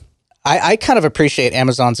 I kind of appreciate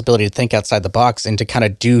Amazon's ability to think outside the box and to kind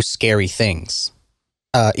of do scary things.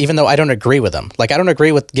 Even though I don't agree with them. I don't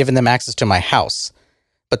agree with giving them access to my house.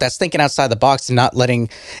 But that's thinking outside the box and not letting...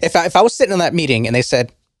 If I was sitting in that meeting and they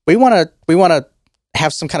said, we want to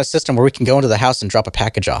have some kind of system where we can go into the house and drop a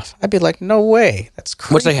package off, I'd be like, no way. That's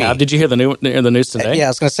creepy. Which they have. Did you hear the news today? Yeah, I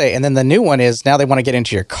was going to say. And then the new one is now they want to get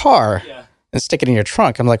into your car and stick it in your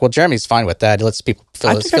trunk. I'm like, well, Jeremy's fine with that. He lets people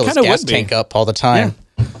fill his gas tank up all the time.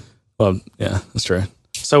 Yeah. Well, yeah, that's true.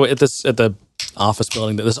 So at the office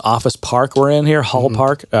building, this office park we're in here, Hall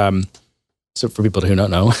Park. So for people who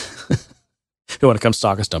don't know, who want to come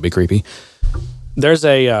stalk us, don't be creepy. There's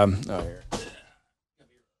a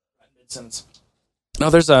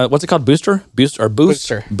there's a what's it called? Booster.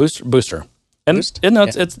 And it's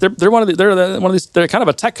they're one of these. They're kind of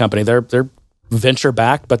a tech company. They're venture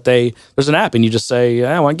backed, but there's an app, and you just say,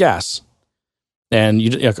 I want gas, and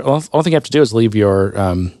all thing you have to do is leave your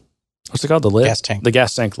what's it called? The lid, the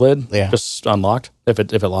gas tank lid, just unlocked if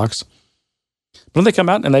it locks. But when they come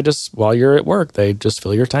out and they just, while you're at work, they just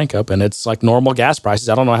fill your tank up, and it's like normal gas prices.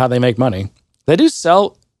 I don't know how they make money. They do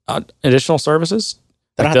sell additional services.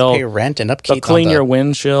 They don't have to pay rent and upkeep. They'll clean your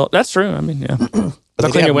windshield. That's true. I mean, yeah.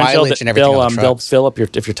 They'll clean your windshield. They'll fill up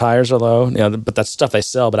if your tires are low. But that's stuff they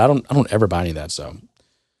sell. But I don't ever buy any of that. So,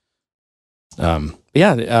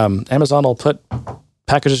 Amazon will put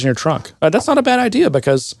packages in your trunk. That's not a bad idea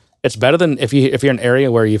because it's better than if you're in an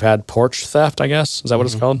area where you've had porch theft. I guess is that what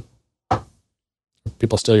it's called?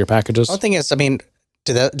 People steal your packages. One thing is, I mean,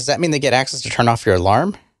 does that mean they get access to turn off your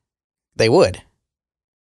alarm? They would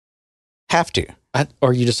have to.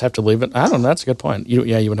 Or you just have to leave it. I don't know. That's a good point.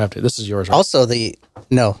 You would have to. This is yours, right? Also, the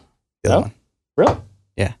other one. Really?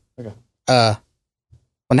 Yeah. Okay. Well,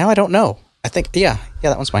 now I don't know. I think, that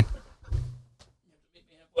one's mine.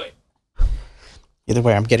 Either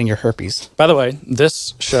way, I'm getting your herpes. By the way,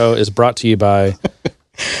 this show is brought to you by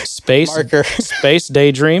Space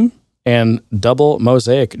Daydream and Double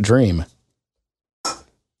Mosaic Dream.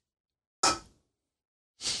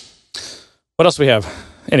 What else do we have?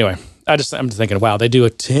 Anyway. I'm thinking, wow, they do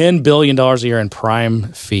 $10 billion a year in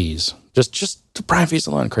Prime fees. Just the Prime fees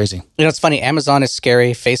alone, crazy. It's funny. Amazon is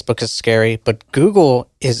scary. Facebook is scary. But Google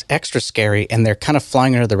is extra scary, and they're kind of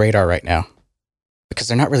flying under the radar right now because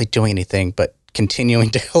they're not really doing anything but continuing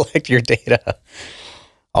to collect your data.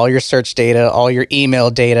 All your search data, all your email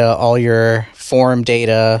data, all your form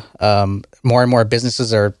data. More and more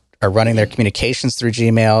businesses are running their communications through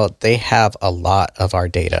Gmail. They have a lot of our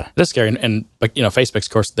data. That's scary. But Facebook's,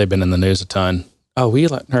 of course, they've been in the news a ton. Oh, we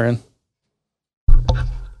let her in.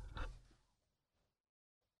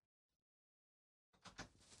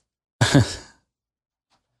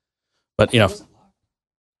 But,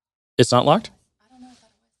 it's not locked? I don't know if I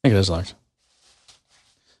think it is locked.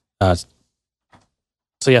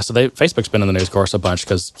 So Facebook's been in the news, of course, a bunch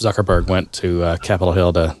because Zuckerberg went to Capitol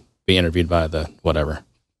Hill to be interviewed by the whatever.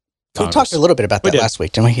 Congress. We talked a little bit about that last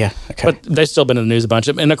week, didn't we? Yeah. Okay. But they've still been in the news a bunch.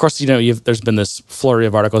 And of course, there's been this flurry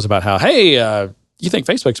of articles about how, hey, you think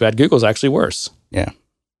Facebook's bad, Google's actually worse. Yeah.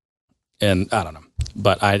 And I don't know.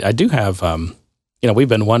 But I do have we've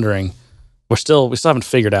been wondering. We still haven't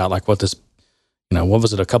figured out like what this, what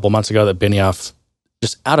was it a couple months ago that Benioff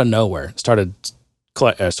just out of nowhere started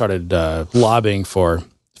lobbying for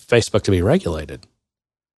Facebook to be regulated.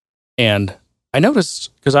 And I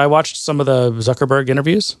noticed, because I watched some of the Zuckerberg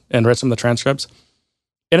interviews and read some of the transcripts,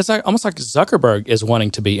 and it's like almost like Zuckerberg is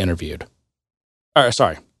wanting to be interviewed.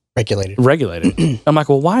 Regulated. I'm like,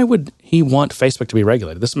 well, why would he want Facebook to be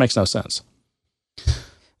regulated? This makes no sense.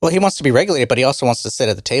 Well, he wants to be regulated, but he also wants to sit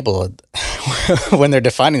at the table when they're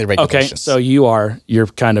defining the regulations. Okay, so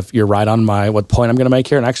you're right on what point I'm going to make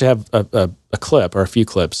here, and I actually have a clip or a few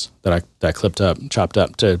clips that I chopped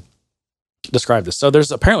up to describe this. So there's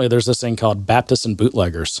this thing called Baptists and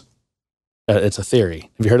bootleggers. It's a theory.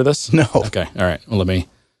 Have you heard of this? No. Okay, all right. Well, let me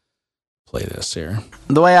play this here.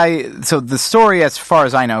 So the story, as far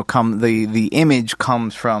as I know, the image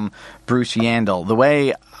comes from Bruce Yandel. The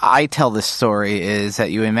way I tell this story is that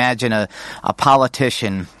you imagine a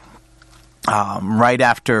politician right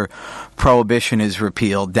after Prohibition is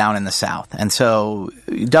repealed down in the South. And so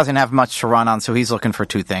he doesn't have much to run on, so he's looking for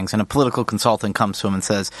two things. And a political consultant comes to him and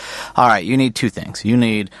says, all right, you need two things. You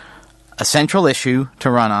need a central issue to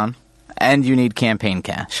run on, and you need campaign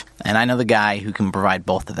cash. And I know the guy who can provide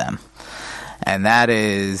both of them. And that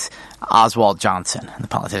is Oswald Johnson. And the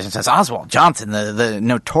politician says, Oswald Johnson, the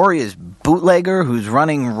notorious bootlegger who's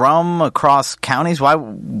running rum across counties? Why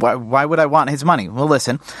would I want his money? Well,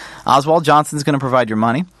 listen, Oswald Johnson's going to provide your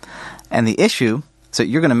money. And the issue is that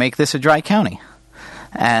you're going to make this a dry county.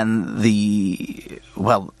 And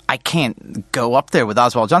I can't go up there with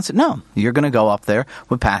Oswald Johnson. No, you're going to go up there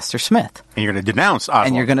with Pastor Smith. And you're going to denounce Oswald.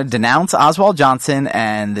 And you're going to denounce Oswald Johnson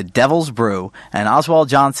and the Devil's Brew. And Oswald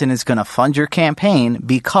Johnson is going to fund your campaign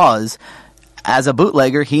because, as a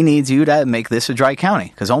bootlegger, he needs you to make this a dry county.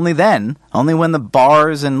 Because only when the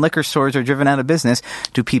bars and liquor stores are driven out of business,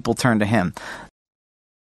 do people turn to him.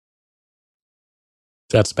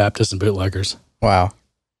 That's Baptists and bootleggers. Wow.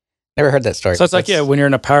 Never heard that story. So it's like, when you're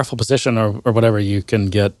in a powerful position or whatever, you can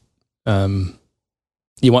get,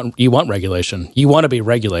 you want regulation. You want to be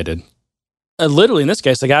regulated. Literally, in this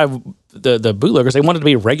case, the bootleggers, they wanted to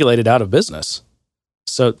be regulated out of business.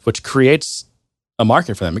 So, which creates a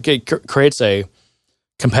market for them. It creates a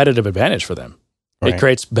competitive advantage for them. Right. It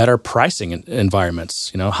creates better pricing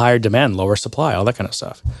environments, higher demand, lower supply, all that kind of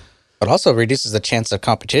stuff. But also reduces the chance of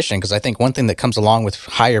competition, because I think one thing that comes along with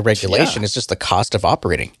higher regulation is just the cost of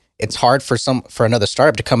operating. It's hard for another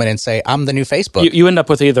startup to come in and say, I'm the new Facebook. You end up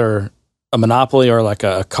with either a monopoly or like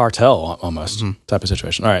a cartel almost type of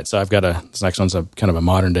situation. All right, so I've got this next one's a kind of a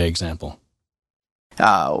modern day example.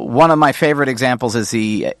 One of my favorite examples is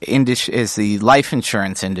the life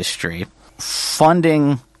insurance industry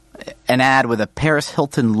funding an ad with a Paris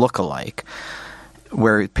Hilton lookalike,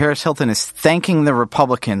 where Paris Hilton is thanking the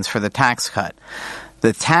Republicans for the tax cut.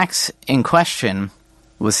 The tax in question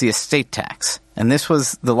was the estate tax. And this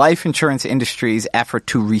was the life insurance industry's effort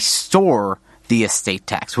to restore the estate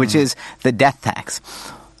tax, which is the death tax.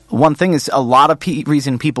 One thing is, a lot of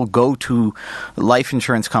reason people go to life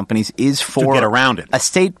insurance companies is for to get around it.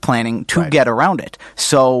 Estate planning to get around it.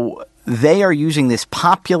 So they are using this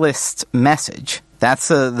populist message. That's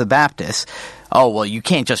the Baptists. Oh, well, you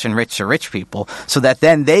can't just enrich the rich people, so that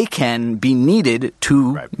then they can be needed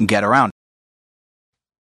to get around.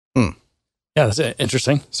 Yeah, that's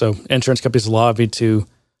interesting. So insurance companies lobbied to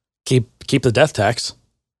keep the death tax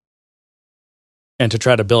and to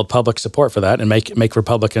try to build public support for that and make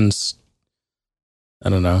Republicans, I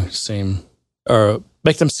don't know,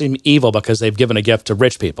 make them seem evil because they've given a gift to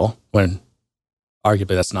rich people, when arguably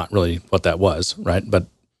that's not really what that was, right? But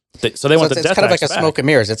they want the death tax. It's kind of like a smoke and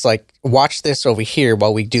mirrors. It's like, watch this over here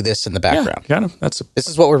while we do this in the background. Yeah, kind of. This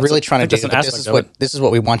is what we're really trying to do. This is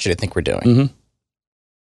what we want you to think we're doing. Mm-hmm.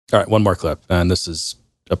 All right, one more clip, and this is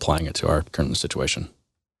applying it to our current situation.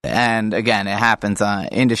 And again, it happens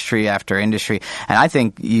industry after industry. And I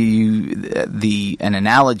think an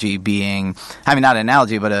analogy being, not an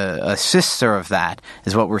analogy, but a sister of that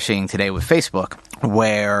is what we're seeing today with Facebook,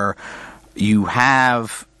 where you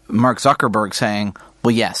have Mark Zuckerberg saying,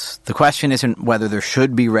 well, yes, the question isn't whether there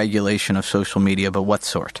should be regulation of social media, but what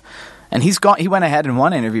sort. And he went ahead in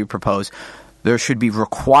one interview proposed there should be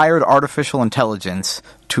required artificial intelligence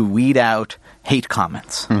to weed out hate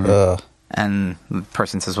comments. Mm-hmm. And the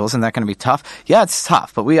person says, well, isn't that going to be tough? Yeah, it's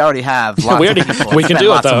tough, but we already have lots of people we can do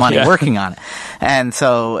lots it, though. of money working on it. And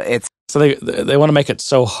so it's... So they want to make it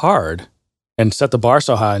so hard and set the bar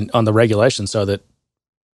so high on the regulation so that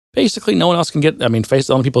basically no one else can get... the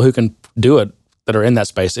only people who can do it that are in that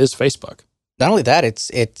space is Facebook. Not only that, it's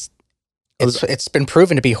been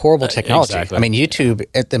proven to be horrible technology. Exactly.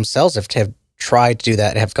 YouTube themselves have tried to do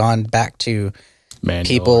that, have gone back to Manual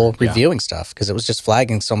people reviewing stuff because it was just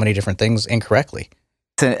flagging so many different things incorrectly.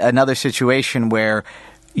 It's another situation where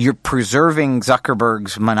you're preserving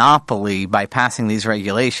Zuckerberg's monopoly by passing these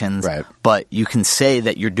regulations, Right. but you can say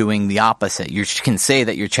that you're doing the opposite. You can say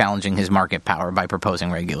that you're challenging his market power by proposing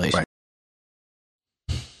regulation. Right.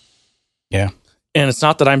 Yeah. And it's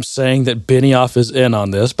not that I'm saying that Benioff is in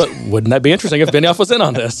on this, but wouldn't that be interesting if Benioff was in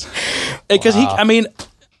on this? Because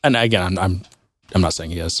and again, I'm not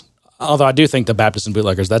saying he is. Although I do think the Baptists and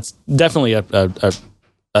bootleggers, that's definitely a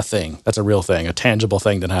thing. That's a real thing, a tangible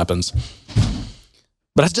thing that happens.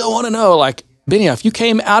 But I still want to know, like, Benioff, you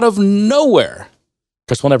came out of nowhere.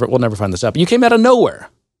 Because we'll never find this out. But you came out of nowhere.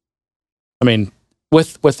 I mean,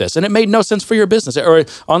 with this, and it made no sense for your business. Or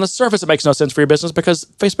on the surface, it makes no sense for your business because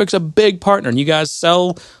Facebook's a big partner, and you guys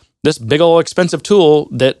sell this big old expensive tool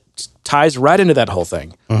that ties right into that whole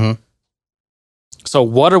thing. Mm-hmm. So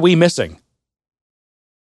what are we missing?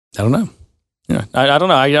 I don't know. Yeah, I don't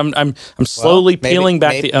know. I'm slowly peeling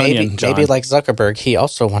back the onion. John. Maybe like Zuckerberg, he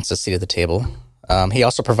also wants a seat at the table. He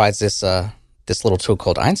also provides this little tool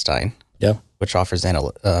called Einstein, which offers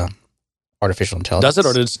artificial intelligence. Does it,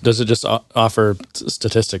 or does it just offer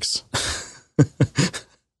statistics?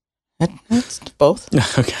 It's both.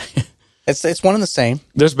 Okay, it's one and the same.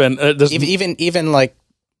 There's been even like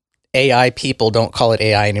AI people don't call it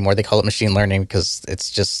AI anymore. They call it machine learning because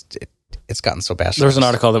it's gotten so bad. There was an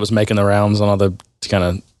article that was making the rounds on all the kind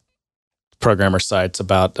of programmer sites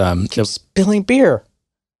about spilling beer.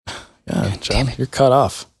 Yeah, John, you're cut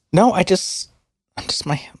off. No, I'm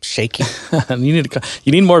shaking. You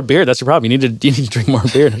need more beer. That's your problem. You need to drink more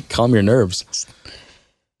beer to calm your nerves.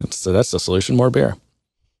 So that's the solution. More beer.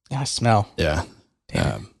 Yeah, I smell. Yeah.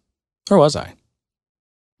 Where was I?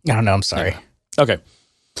 I don't know. I'm sorry. Yeah. Okay.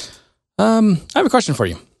 I have a question for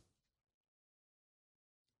you.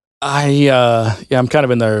 I'm kind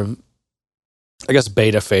of in the, I guess,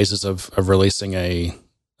 beta phases of releasing an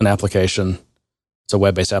application. It's a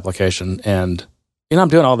web-based application, and I'm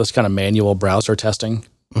doing all this kind of manual browser testing.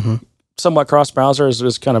 Mm-hmm. Somewhat cross-browser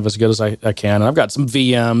is kind of as good as I can, and I've got some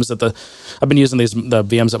VMs I've been using the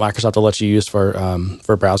VMs that Microsoft will let you use for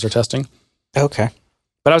browser testing. Okay,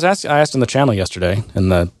 but I asked in the channel yesterday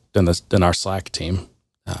in our Slack team,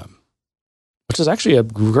 which is actually a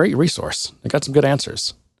great resource. I got some good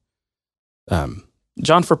answers.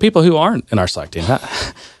 John, for people who aren't in our Slack team,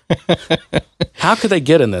 how could they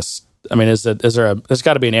get in this? I mean, there's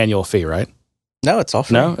got to be an annual fee, right? No, it's all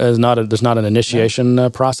free. No, there's not an initiation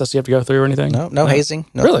process you have to go through or anything? No hazing.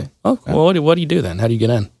 No. Really? Oh, no. Well, what do you do then? How do you get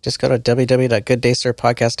in? Just go to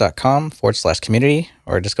www.gooddaysirpodcast.com/community,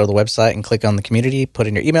 or just go to the website and click on the community, put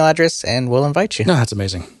in your email address, and we'll invite you. No, that's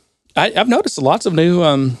amazing. I've noticed lots of new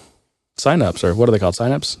signups, or what are they called?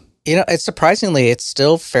 Signups? It's surprisingly, it's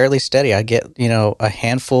still fairly steady. I get, a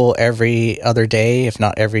handful every other day, if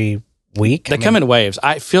not every week. They come in waves.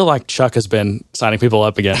 I feel like Chuck has been signing people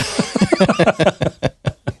up again.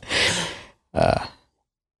 But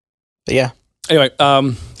yeah. Anyway,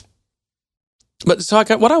 but so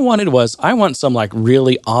what I wanted was I want some like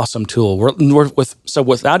really awesome tool. So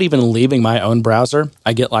without even leaving my own browser,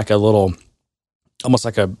 I get like a little, almost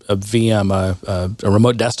like a VM, a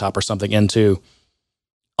remote desktop or something into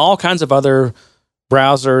all kinds of other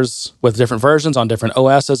browsers with different versions on different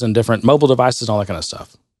OSs and different mobile devices and all that kind of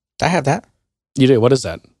stuff. I have that. You do? What is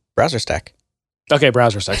that? Browser Stack. Okay,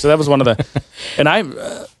 Browser Stack. So that was one of the, and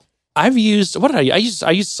I've used, what did I use?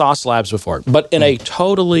 I used Sauce Labs before, but in a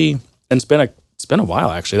totally, and it's been a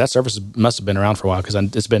while actually. That service must have been around for a while because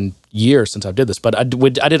it's been years since I did this. But I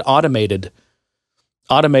did automated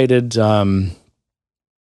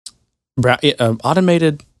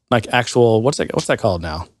like actual what's that called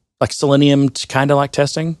now? Like Selenium kind of like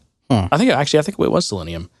testing. I think it was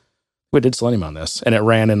Selenium. We did Selenium on this, and it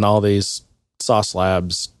ran in all these Sauce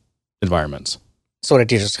Labs environments. So what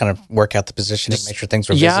did you just kind of work out the positioning, make sure things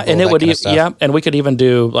were visible? Yeah, and it would and we could even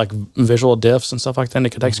do like visual diffs and stuff like that. And it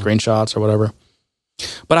could take screenshots or whatever.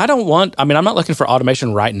 But I'm not looking for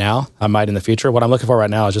automation right now. I might in the future. What I'm looking for right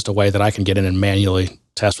now is just a way that I can get in and manually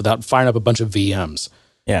test without firing up a bunch of VMs.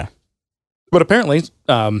 Yeah. But apparently,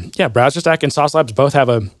 Browser Stack and Sauce Labs both have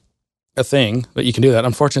a thing that you can do that.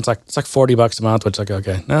 Unfortunately, it's like $40 a month, which is like,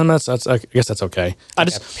 okay, no, that's I guess that's okay. I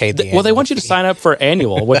just paid they want you to sign up for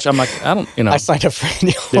annual, which I'm like, I don't, I signed up for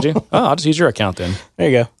annual. Did you? Oh, I'll just use your account then. There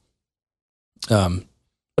you go.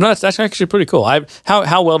 No, that's actually pretty cool.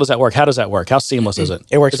 How well does that work? How does that work? How seamless is it?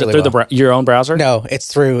 It works is it really through your own browser? No,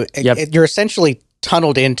 it's through. You're essentially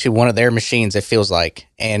tunneled into one of their machines. It feels like,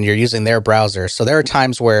 and you're using their browser. So there are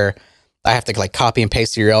times where I have to like copy and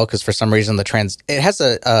paste the URL because for some reason it has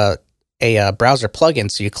a browser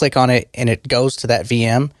plugin. So you click on it and it goes to that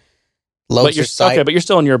VM loads But your site. okay, but you're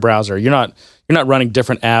still in your browser. You're not running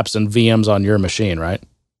different apps and VMs on your machine, right?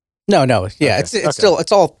 No. Yeah, Okay. it's still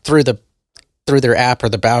it's all through their app or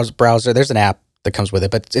the browser. There's an app that comes with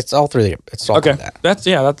it, but it's all through Okay, that.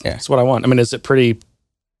 that's what I want. I mean, is it pretty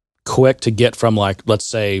quick to get from, like, let's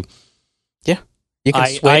say, You can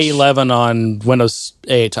switch. IE11 on Windows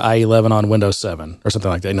 8 to IE11 on Windows 7 or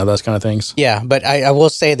something like that? You know, those kind of things. Yeah, but I will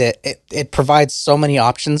say that it provides so many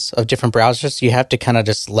options of different browsers. You have to kind of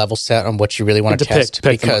just level set on what you really want to test.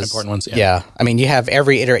 Pick the more important ones. Yeah, I mean, you have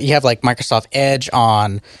you have like Microsoft Edge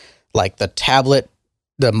on like the tablet,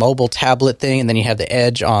 the mobile tablet thing, and then you have the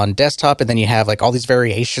Edge on desktop, and then you have like all these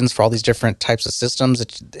variations for all these different types of systems.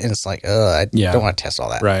 And it's like, I don't want to test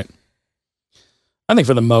all that. Right. I think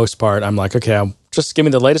for the most part, I'm like, okay, just give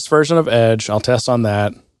me the latest version of Edge. I'll test on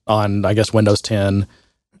that on, I guess, Windows 10,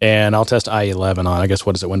 and I'll test IE11 on, I guess,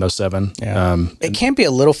 what is it, Windows 7? Yeah. It can be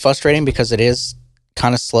a little frustrating because it is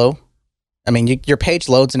kind of slow. I mean, your page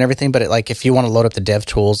loads and everything, but if you want to load up the dev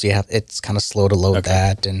tools, it's kind of slow to load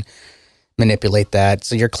that and manipulate that.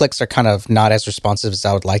 So your clicks are kind of not as responsive as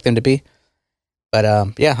I would like them to be.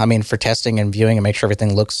 But yeah, I mean, for testing and viewing and make sure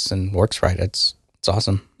everything looks and works right, it's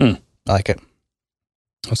awesome. I like it.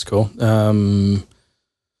 That's cool.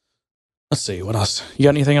 Let's see, what else? You got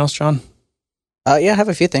anything else, John? Yeah, I have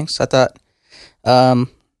a few things. I thought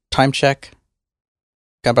time check.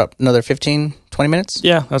 Got about another 15, 20 minutes?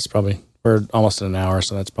 Yeah, that's probably, we're almost in an hour,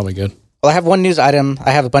 so that's probably good. Well, I have one news item.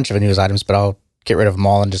 I have a bunch of news items, but I'll get rid of them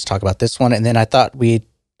all and just talk about this one. And then I thought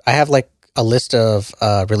I have like a list of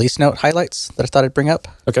release note highlights that I thought I'd bring up.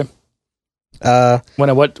 Okay.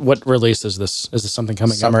 What release is this? Is this something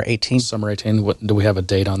coming Summer up? 18. Summer 18. What, do we have a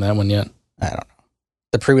date on that one yet? I don't know.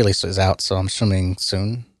 The pre-release is out, so I'm assuming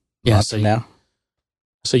soon. Yeah, so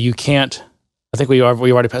you can't. I think we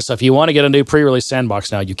already passed. So if you want to get a new pre-release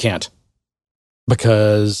sandbox now, you can't,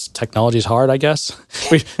 because technology is hard, I guess.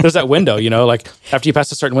 There's that window, like after you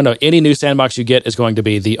pass a certain window, any new sandbox you get is going to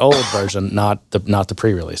be the old version, not the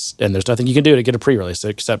pre-release. And there's nothing you can do to get a pre-release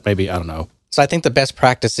except maybe, I don't know. So I think the best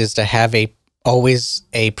practice is to have always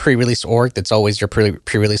a pre-release org that's always your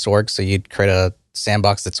pre-release org. So you'd create a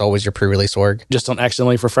sandbox that's always your pre-release org. Just don't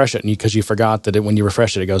accidentally refresh it, because you forgot that when you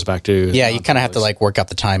refresh it, it goes back to. Yeah, you kind of have to work out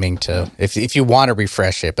the timing to if you want to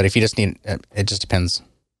refresh it, but if you just need, it just depends.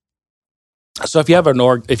 So if you have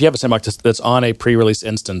a sandbox that's on a pre-release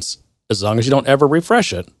instance, as long as you don't ever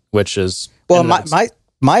refresh it, which is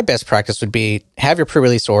my best practice would be have your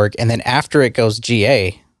pre-release org, and then after it goes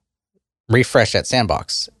GA, refresh that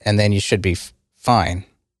sandbox, and then you should be fine.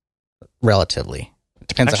 Relatively, it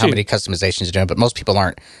depends on how many customizations you're doing, but most people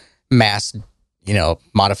aren't mass,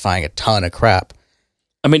 modifying a ton of crap.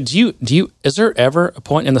 I mean, is there ever a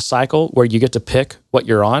point in the cycle where you get to pick what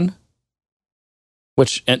you're on?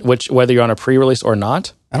 Which whether you're on a pre-release or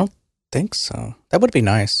not? I don't think so. That would be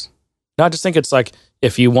nice. No, I just think it's like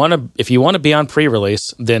if you want to be on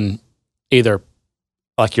pre-release, then either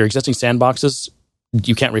like your existing sandboxes,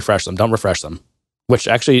 you can't refresh them. Don't refresh them. Which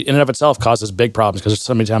actually in and of itself causes big problems, because there's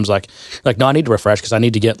so many times like no, I need to refresh because I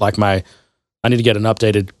need to get an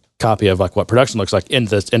updated copy of like what production looks like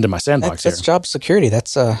into my sandbox. That's job security.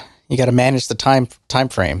 That's you got to manage the time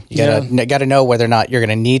frame. You got to know whether or not you're going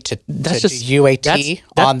to need to do UAT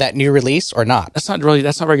on that new release or not. That's not very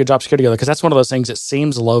good job security, because that's one of those things that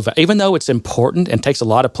seems low. Even though it's important and takes a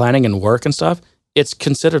lot of planning and work and stuff, it's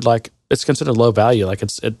considered low value. Like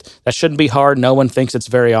that shouldn't be hard. No one thinks it's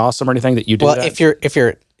very awesome or anything that you do. Well, if you're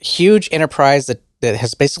a huge enterprise that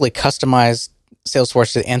has basically customized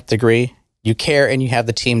Salesforce to the nth degree, you care and you have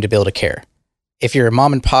the team to be able to care. If you're a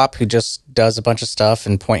mom and pop who just does a bunch of stuff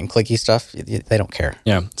and point and clicky stuff, they don't care.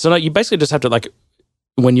 Yeah. So now you basically just have to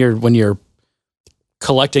when you're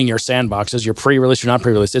collecting your sandboxes, your pre-release, your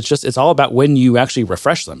non-pre-release. It's all about when you actually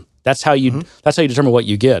refresh them. That's how you determine what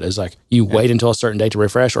you get. Is like you wait until a certain date to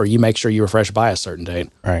refresh, or you make sure you refresh by a certain date.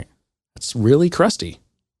 Right. It's really crusty.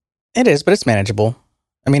 It is, but it's manageable.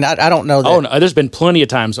 I mean, I don't know that. Oh no, there's been plenty of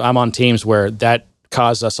times I'm on teams where that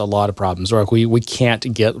caused us a lot of problems. Or like we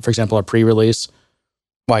can't get, for example, a pre-release.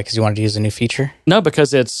 Why? Because you wanted to use a new feature? No,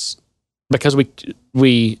 because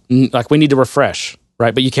we need to refresh,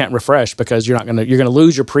 right? But you can't refresh because you're gonna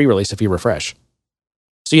lose your pre-release if you refresh.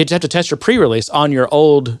 So you have to test your pre-release on your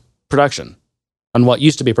old production, on what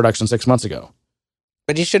used to be production 6 months ago.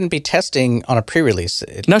 But you shouldn't be testing on a pre-release.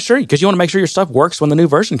 No, sure, because you want to make sure your stuff works when the new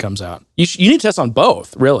version comes out. You need to test on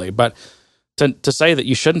both, really, but to say that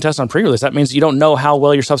you shouldn't test on pre-release, that means you don't know how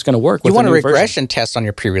well your stuff's going to work. You want a regression test on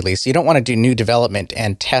your pre-release. You don't want to do new development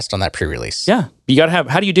and test on that pre-release. Yeah, you got to have.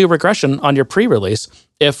 How do you do regression on your pre-release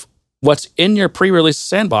if what's in your pre-release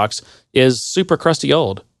sandbox is super crusty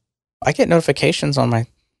old? I get notifications on my.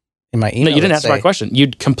 in my email. No, you didn't answer my question. You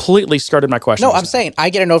completely skirted my question. No, I'm saying I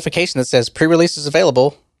get a notification that says pre-release is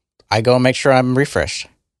available. I go and make sure I'm refreshed.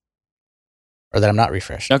 Or that I'm not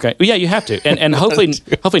refreshed. Okay. Well, yeah, you have to. And hopefully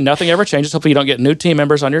nothing ever changes. Hopefully you don't get new team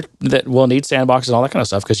members on that will need sandboxes and all that kind of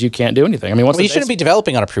stuff because you can't do anything. I mean, you shouldn't be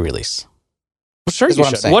developing on a pre-release. Well, sure, you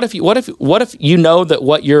should. What if you know that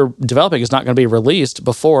what you're developing is not going to be released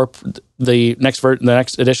before the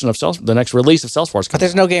next edition of the next release of Salesforce? But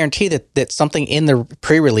there's no guarantee that something in the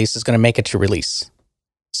pre-release is going to make it to release.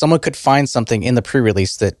 Someone could find something in the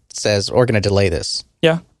pre-release that says we're going to delay this.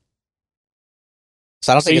 Yeah.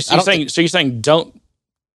 So I don't think. So you're saying don't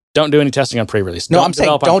do any testing on pre-release. No, I'm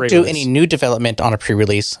saying don't do any new development on a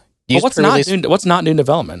pre-release. What's not new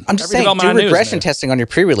development? I'm just saying do regression testing on your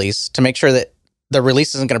pre-release to make sure that the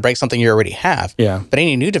release isn't going to break something you already have. Yeah. But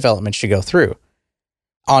any new development should go through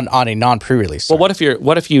on a non-pre-release. Well, what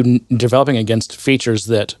if you're developing against features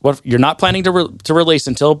that you're not planning to release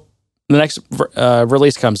until the next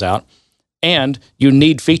release comes out, and you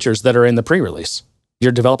need features that are in the pre-release?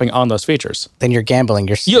 You're developing on those features. Then you're gambling.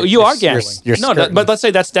 You are gambling. But let's say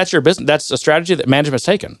that's your business. That's a strategy that management's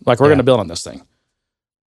taken. Like we're going to build on this thing.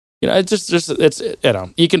 You know, it's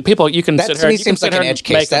you can that sit here, seems like an edge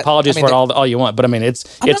case. Make apologies for it all you want, but I mean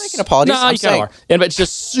it's not making apologies. No, you kind of are. And it's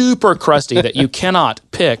just super crusty that you cannot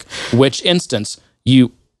pick which instance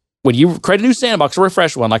when you create a new sandbox or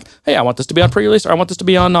refresh one, like, hey, I want this to be on pre-release or I want this to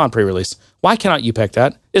be on non-pre-release. Why cannot you pick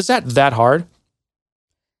that? Is that hard?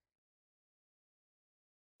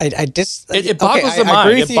 It boggles the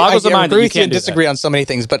mind. It boggles the mind that you can't disagree on so many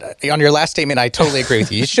things, but on your last statement, I totally agree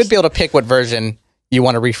with you. You should be able to pick what version you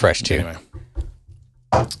want to refresh to. Anyway,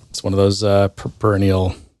 it's one of those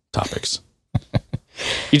perennial topics. Did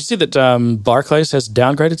you see that Barclays has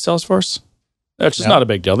downgraded Salesforce? Which is not a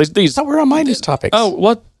big deal. I thought we were on Mindy's topics. Oh,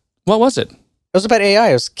 what was it? It was about AI.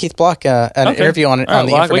 It was Keith Block, an interview on the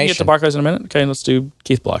information. We can get to Barclays in a minute. Okay, let's do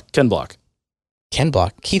Keith Block. Ken Block.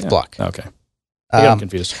 Keith Block. Okay. I'm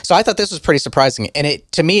confused. So I thought this was pretty surprising. And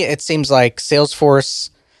to me, it seems like Salesforce,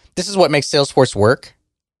 this is what makes Salesforce work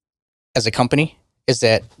as a company, is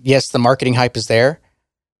that, yes, the marketing hype is there,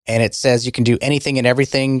 and it says you can do anything and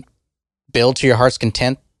everything, build to your heart's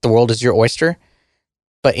content, the world is your oyster.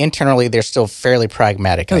 But internally, they're still fairly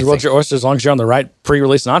pragmatic. The world's your oyster as long as you're on the right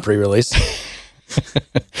pre-release, non-pre-release.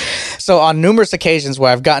 So on numerous occasions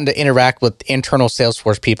where I've gotten to interact with internal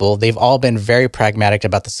Salesforce people, they've all been very pragmatic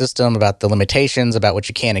about the system, about the limitations, about what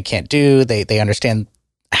you can and can't do. They understand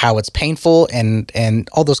how it's painful and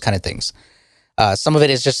all those kind of things. Some of it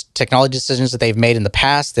is just technology decisions that they've made in the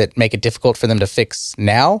past that make it difficult for them to fix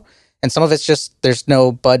now. And some of it's just there's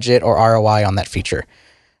no budget or ROI on that feature.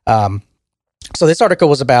 So this article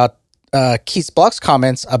was about Keith Block's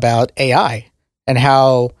comments about AI and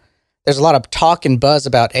how there's a lot of talk and buzz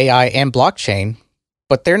about AI and blockchain,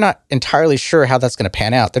 but they're not entirely sure how that's going to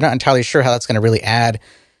pan out. They're not entirely sure how that's going to really add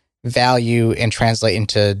value and translate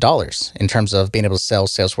into dollars in terms of being able to sell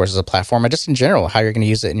Salesforce as a platform, and just in general, how you're going to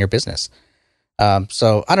use it in your business.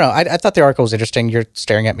 So I don't know. I thought the article was interesting. You're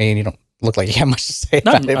staring at me and you don't look like you have much to say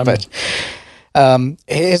about it. But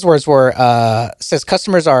his words were, says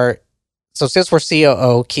customers are, so Salesforce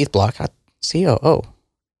COO Keith Block, COO.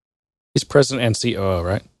 He's president and COO,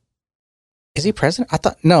 right? Is he president? I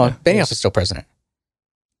thought, no, Benioff is still president.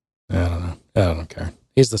 I don't know. I don't care.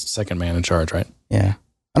 He's the second man in charge, right? Yeah.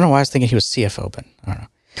 I don't know why I was thinking he was CFO, but I don't know.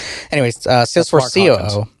 Anyways, Salesforce COO.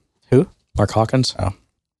 Hawkins. Who? Mark Hawkins. Oh.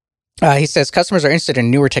 He says customers are interested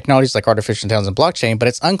in newer technologies like artificial intelligence and blockchain, but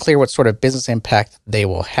it's unclear what sort of business impact they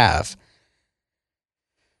will have.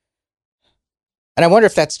 And I wonder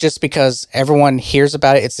if that's just because everyone hears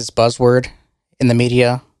about it. It's this buzzword in the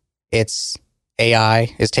media. It's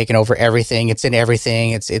AI is taking over everything. It's in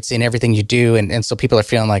everything. It's in everything you do. And so people are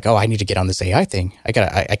feeling like, oh, I need to get on this AI thing.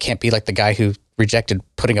 I can't be like the guy who rejected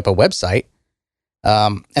putting up a website.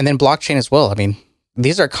 And then blockchain as well. I mean,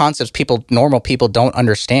 these are concepts normal people don't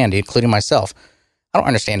understand, including myself. I don't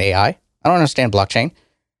understand AI. I don't understand blockchain.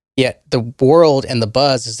 Yet the world and the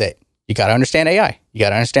buzz is that you got to understand AI. You got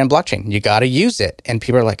to understand blockchain. You got to use it. And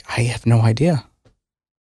people are like, I have no idea.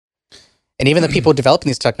 And even the people developing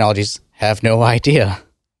these technologies have no idea.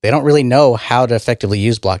 They don't really know how to effectively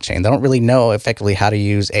use blockchain. They don't really know effectively how to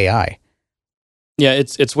use AI. Yeah,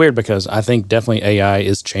 it's weird because I think definitely AI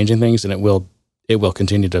is changing things, and it will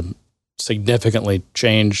continue to significantly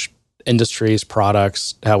change industries,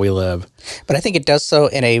 products, how we live. But I think it does so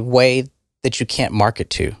in a way that you can't market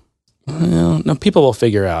to. Well, no, people will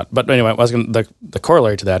figure out. But anyway, the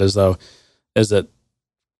corollary to that is that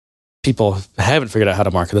people haven't figured out how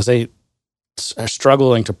to market this.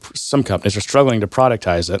 Some companies are struggling to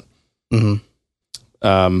productize it.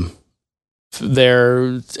 Mm-hmm.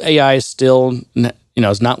 their AI is still,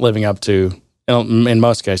 is not living up to, in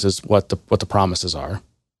most cases, what the promises are.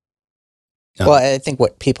 Well, I think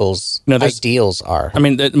what people's ideals are. I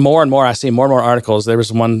mean, more and more, I see more and more articles. There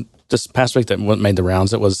was one this past week that made the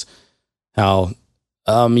rounds. It was how,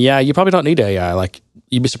 you probably don't need AI. Like,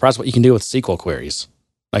 you'd be surprised what you can do with SQL queries.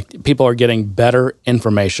 Like, people are getting better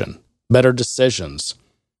information, better decisions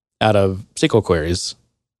out of SQL queries,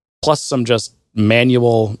 plus some just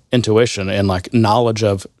manual intuition and like knowledge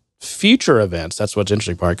of future events. That's what's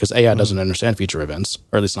interesting part, because AI doesn't understand future events,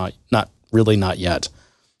 or at least not yet.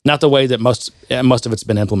 Not the way that most of it's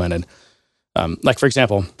been implemented. Like, for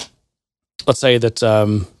example, let's say that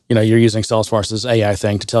you're using Salesforce's AI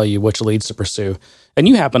thing to tell you which leads to pursue, and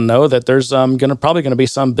you happen to know that there's probably going to be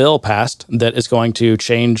some bill passed that is going to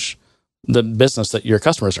change the business that your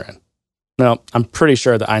customers are in. Now, I'm pretty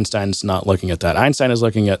sure that Einstein's not looking at that. Einstein is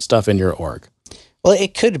looking at stuff in your org. Well,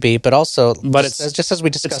 it could be, but also, it's just as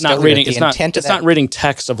we discussed, it's not earlier, reading. It's not reading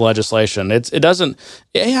text of legislation. It doesn't.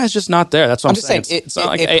 AI is just not there. That's what I'm saying. It's not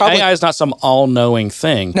like AI is not some all-knowing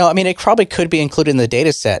thing. No, I mean, it probably could be included in the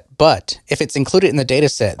data set, but if it's included in the data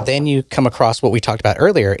set, then you come across what we talked about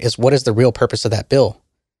earlier: is what is the real purpose of that bill?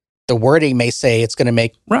 The wording may say it's going to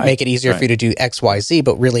make it easier for you to do X, Y, Z,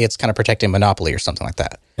 but really, it's kind of protecting monopoly or something like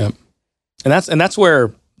that. Yep. And that's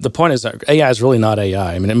where the point is that AI is really not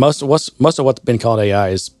AI. I mean, most of what's been called AI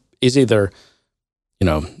is either,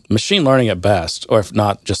 machine learning at best, or if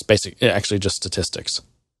not, just actually just statistics.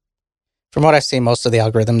 From what I've seen, most of the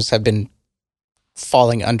algorithms have been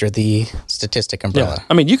falling under the statistic umbrella. Yeah.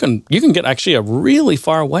 I mean, you can get actually a really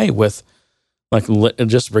far way with like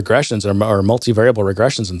just regressions or multivariable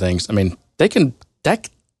regressions and things. I mean,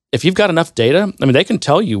 if you've got enough data, I mean, they can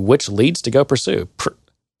tell you which leads to go pursue.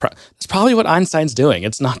 That's probably what Einstein's doing.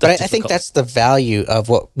 It's not that difficult. I think that's the value of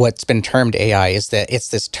what's been termed AI, is that it's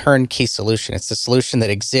this turnkey solution. It's the solution that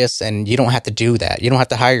exists, and you don't have to do that. You don't have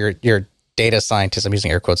to hire your data scientist. I'm using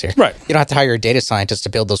air quotes here. Right. You don't have to hire your data scientist to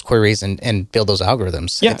build those queries and build those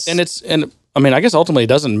algorithms. Yeah, and I mean, I guess ultimately it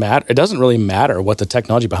doesn't matter. It doesn't really matter what the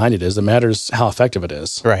technology behind it is. It matters how effective it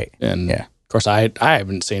is. Right. And of course, I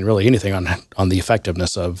haven't seen really anything on the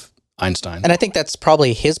effectiveness of Einstein. And I think that's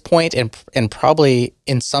probably his point, and probably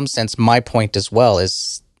in some sense my point as well.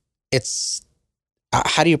 Is it's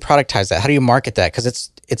how do you productize that? How do you market that? Because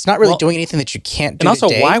it's not really doing anything that you can't do. And also,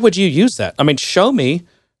 today. why would you use that? I mean, show me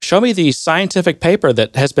the scientific paper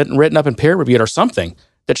that has been written up and peer reviewed or something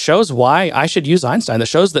that shows why I should use Einstein. That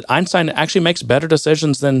shows that Einstein actually makes better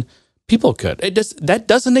decisions than people could. That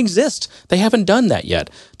doesn't exist. They haven't done that yet.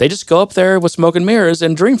 They just go up there with smoke and mirrors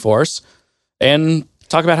and Dreamforce and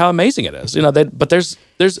talk about how amazing it is, but there's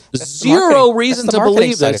zero reason to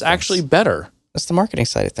believe that it's actually better. That's the marketing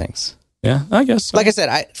side of things. Yeah, I guess so. Like I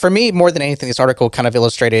said, for me, more than anything, this article kind of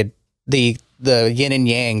illustrated the yin and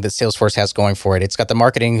yang that Salesforce has going for it. It's got the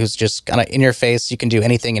marketing who's just kind of in your face. You can do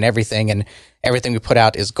anything and everything we put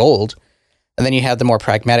out is gold. And then you have the more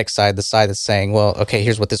pragmatic side, the side that's saying, well, okay,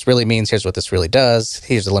 here's what this really means. Here's what this really does.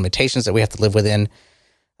 Here's the limitations that we have to live within.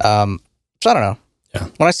 So I don't know. Yeah.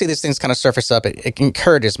 When I see these things kind of surface up, it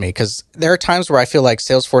encourages me, because there are times where I feel like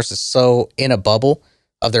Salesforce is so in a bubble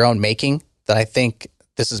of their own making that I think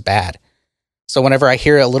this is bad. So whenever I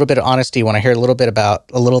hear a little bit of honesty, when I hear a little bit about,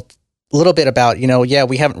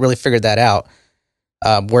 we haven't really figured that out.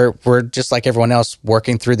 We're just like everyone else,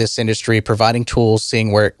 working through this industry, providing tools,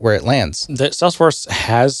 seeing where it lands. Salesforce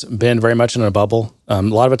has been very much in a bubble. A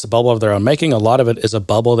lot of it's a bubble of their own making. A lot of it is a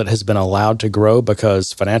bubble that has been allowed to grow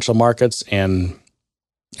because financial markets and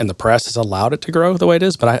the press has allowed it to grow the way it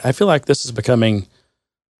is. But I feel like this is becoming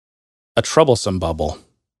a troublesome bubble.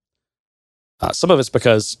 Some of it's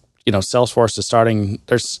because, Salesforce is starting,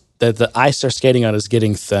 the ice they're skating on is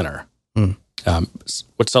getting thinner.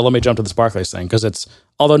 So let me jump to this Barclays thing, because it's,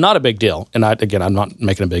 although not a big deal, and I'm not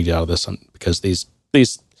making a big deal out of this because these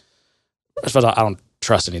I don't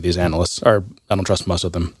trust any of these analysts, or I don't trust most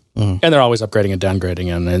of them. And they're always upgrading and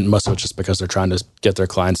downgrading, and most of it's just because they're trying to get their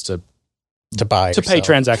clients to pay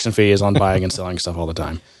transaction fees on buying and selling stuff all the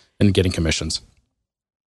time and getting commissions.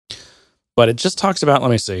 But it just talks about,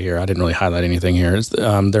 let me see here. I didn't really highlight anything here. It's,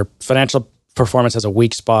 their financial performance has a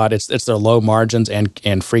weak spot. It's their low margins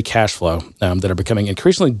and free cash flow that are becoming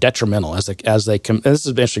increasingly detrimental as they and this is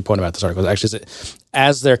an interesting point about this article. Actually,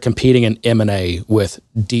 as they're competing in M&A with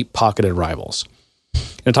deep pocketed rivals.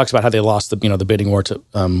 And it talks about how they lost the bidding war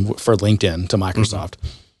for LinkedIn to Microsoft.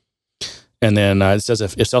 And then it says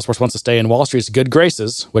if Salesforce wants to stay in Wall Street's good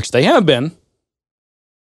graces, which they have been,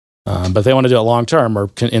 but they want to do it long term or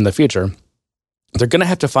in the future, they're going to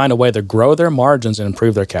have to find a way to grow their margins and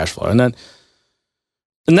improve their cash flow. And then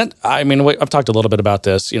I mean, I've talked a little bit about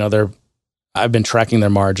this. I've been tracking their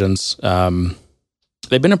margins.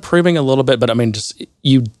 They've been improving a little bit, but I mean, just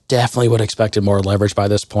you definitely would have expected more leverage by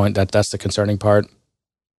this point. That's the concerning part.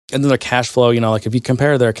 And then their cash flow, like if you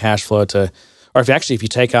compare their cash flow to, or if you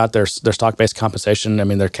take out their stock-based compensation, I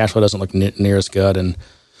mean, their cash flow doesn't look near as good. And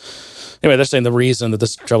anyway, they're saying the reason that this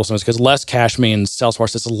is troublesome is because less cash means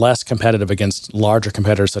Salesforce is less competitive against larger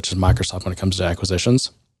competitors such as Microsoft when it comes to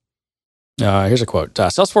acquisitions. Here's a quote.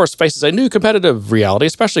 Salesforce faces a new competitive reality,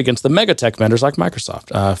 especially against the mega tech vendors like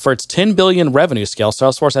Microsoft. For its $10 billion revenue scale,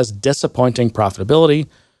 Salesforce has disappointing profitability.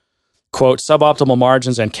 Quote, suboptimal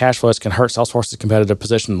margins and cash flows can hurt Salesforce's competitive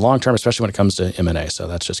position in the long term, especially when it comes to M&A. So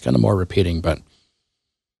that's just kind of more repeating, but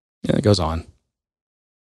it goes on.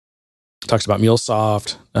 Talks about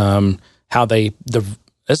MuleSoft, how this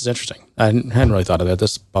is interesting. I hadn't really thought of that.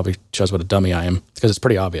 This probably shows what a dummy I am because it's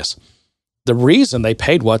pretty obvious. The reason they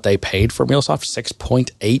paid what they paid for MuleSoft,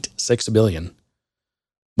 $6.86 billion,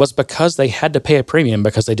 was because they had to pay a premium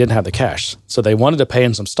because they didn't have the cash. So they wanted to pay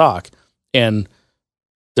in some stock, and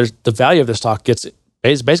the value of the stock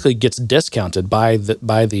basically gets discounted by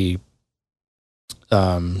the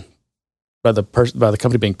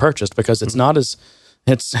company being purchased because it's not as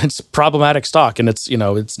it's problematic stock, and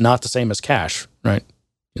it's not the same as cash, right?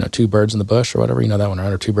 Two birds in the bush or whatever, that one,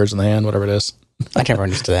 right? Or two birds in the hand, whatever it is. I never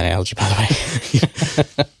understood that analogy, by the way.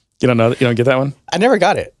 You don't know? You don't get that one? I never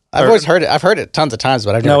got it. I've always heard it. I've heard it tons of times,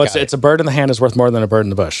 but I've never got it. It's a bird in the hand is worth more than a bird in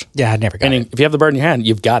the bush. Yeah, I never got it. If you have the bird in your hand,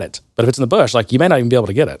 you've got it. But if it's in the bush, you may not even be able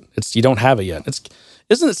to get it. You don't have it yet.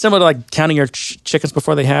 Isn't it similar to counting your chickens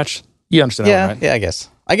before they hatch? You understand that one, right? Yeah, I guess.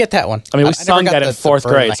 I get that one. I mean, we sung that in fourth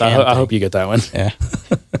grade, so I hope you get that one. Yeah.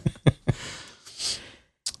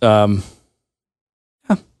 What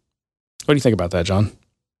do you think about that, John?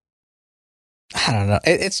 I don't know.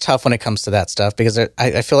 It's tough when it comes to that stuff because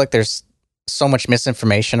I feel like there's so much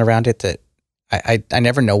misinformation around it that I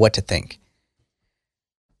never know what to think.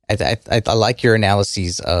 I like your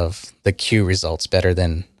analyses of the Q results better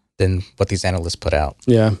than what these analysts put out.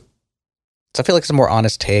 Yeah. So I feel like it's a more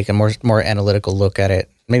honest take, a more analytical look at it.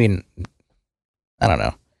 Maybe, I don't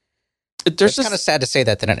know. It's kind of sad to say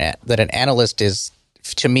that an analyst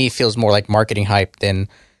to me feels more like marketing hype than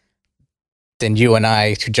you and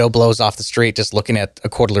I, Joe Blows off the street, just looking at a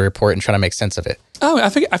quarterly report and trying to make sense of it. Oh, I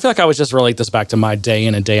feel like I would just relate this back to my day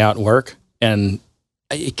in and day out work, and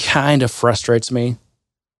it kind of frustrates me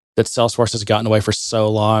that Salesforce has gotten away for so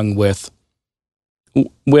long with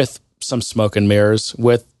some smoke and mirrors,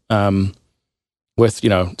 with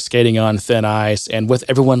skating on thin ice, and with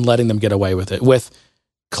everyone letting them get away with it, with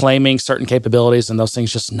claiming certain capabilities and those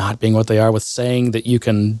things just not being what they are, with saying that you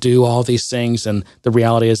can do all these things, and the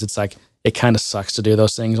reality is it's like it kind of sucks to do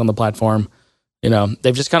those things on the platform.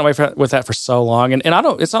 They've just gotten away with that for so long, and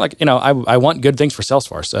it's not like I want good things for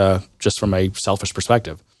Salesforce, just from a selfish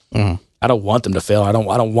perspective. Mm-hmm. I don't want them to fail. I don't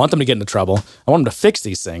want them to get into trouble. I want them to fix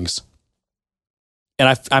these things.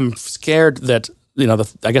 And I'm scared that,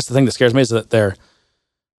 I guess the thing that scares me is that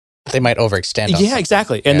they might overextend. Yeah,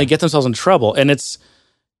 exactly. And they get themselves in trouble. And it's,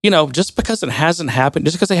 just because it hasn't happened,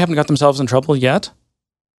 just because they haven't got themselves in trouble yet,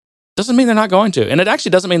 doesn't mean they're not going to. And it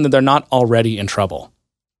actually doesn't mean that they're not already in trouble.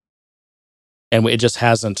 And it just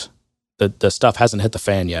hasn't, the stuff hasn't hit the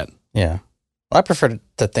fan yet. Yeah. Well, I prefer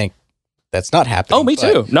to think that's not happening. Oh, me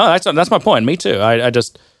too. No, that's my point. Me too. I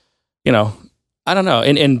just, I don't know.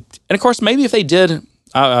 And of course, maybe if they did,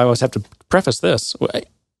 I always have to preface this.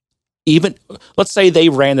 Even, let's say they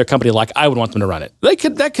ran their company like I would want them to run it.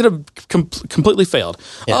 That could have completely failed.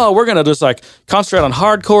 Yeah. Oh, we're going to just concentrate on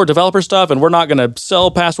hardcore developer stuff, and we're not going to sell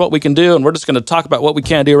past what we can do, and we're just going to talk about what we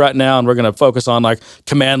can do right now, and we're going to focus on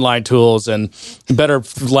command line tools and better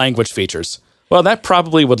language features. Well, that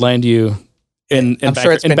probably would land you in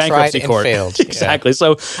bankruptcy court. Failed. Exactly. Yeah.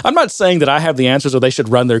 So I'm not saying that I have the answers or they should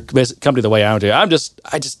run their company the way I want to.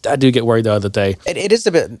 I do get worried though that they. It is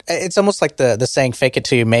a bit. It's almost like the saying "fake it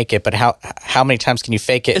till you make it." But how many times can you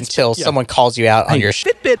fake it until someone calls you out on your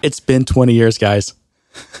Fitbit? It's been 20 years, guys.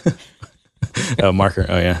 Oh, marker.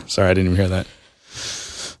 Oh yeah. Sorry, I didn't even hear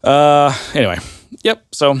that. Anyway. Yep.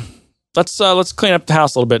 So let's clean up the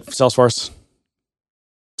house a little bit, Salesforce.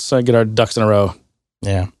 Let's get our ducks in a row.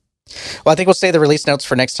 Yeah. Well, I think we'll save the release notes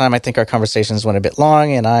for next time. I think our conversations went a bit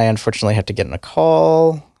long, and I unfortunately have to get in a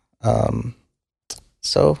call.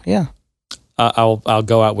 So yeah, I'll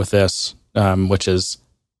go out with this, which is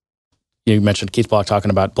you mentioned Keith Block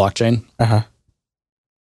talking about blockchain.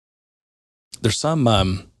 There's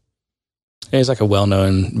some he's like a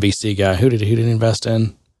well-known VC guy. Who did he invest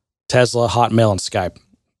in? Tesla, Hotmail, and Skype.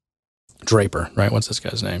 Draper, right? What's this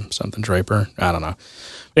guy's name? Something Draper. I don't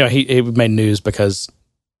know. He made news because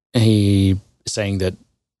he saying that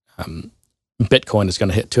Bitcoin is going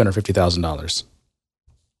to hit $250,000.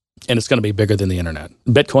 And it's going to be bigger than the internet.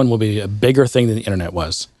 Bitcoin will be a bigger thing than the internet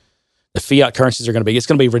was. The fiat currencies are going to be, it's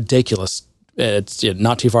going to be ridiculous. It's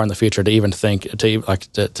not too far in the future to even think,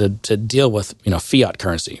 to deal with, fiat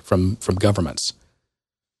currency from governments.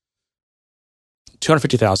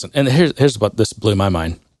 250,000. And here's what this blew my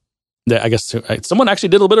mind. I guess someone actually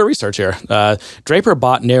did a little bit of research here. Draper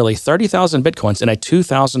bought nearly 30,000 Bitcoins in a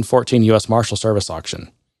 2014 U.S. Marshal Service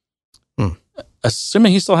auction.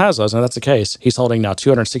 Assuming he still has those, and that's the case, he's holding now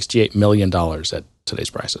 $268 million at today's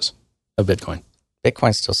prices of Bitcoin.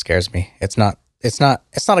 Bitcoin still scares me. It's not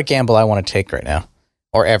a gamble I want to take right now,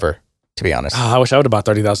 or ever, to be honest. Oh, I wish I would have bought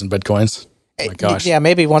 30,000 Bitcoins. Oh my gosh. Yeah,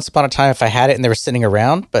 maybe once upon a time if I had it and they were sitting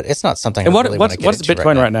around, but it's not something and I really want to get what's into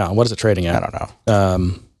Bitcoin right now? What is it trading at? I don't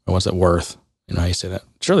know. What's it worth? How you say that?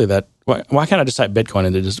 Surely that. Why can't I just type Bitcoin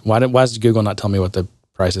and just why does Google not tell me what the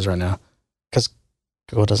price is right now? Because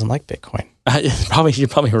Google doesn't like Bitcoin. You're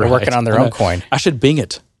probably right. They're working on their own coin. I should Bing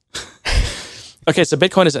it. Okay, so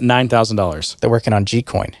Bitcoin is at $9,000. They're working on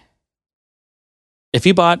Gcoin. If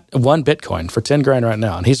you bought one Bitcoin for $10,000 right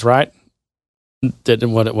now, and he's right, that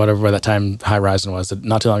whatever that time Horizon was, that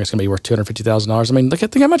not too long it's going to be worth $250,000. I mean,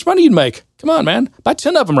 think how much money you'd make. Come on, man, buy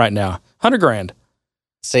 10 of them right now, $100,000.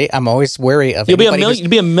 See, I'm always wary of. You'd be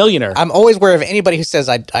a millionaire. I'm always wary of anybody who says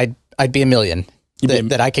I'd be a million.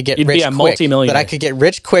 That I could get rich quick. You'd be a multi-millionaire. That I could get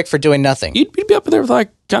rich quick for doing nothing. You'd be up there with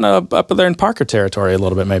kind of up there in Parker territory a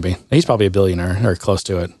little bit, maybe. He's probably a billionaire or close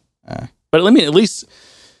to it. But at least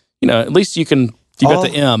you can. You got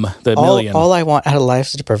the M, the million. All I want out of life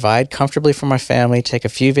is to provide comfortably for my family, take a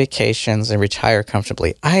few vacations, and retire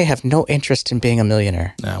comfortably. I have no interest in being a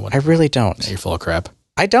millionaire. No, I really don't. You're full of crap.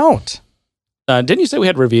 I don't. Didn't you say we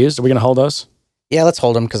had reviews? Are we going to hold those? Yeah, let's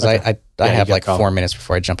hold them because I have 4 minutes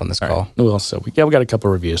before I jump on this call. Right. Well, we got a couple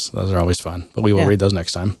of reviews. Those are always fun, but we will read those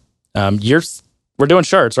next time. We're doing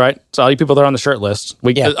shirts, right? So all you people that are on the shirt list,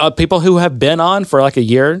 people who have been on for like a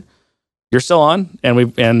year, you're still on,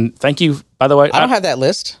 and thank you. By the way, I don't have that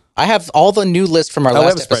list. I have all the new list from our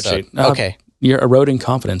last episode. Okay, you're eroding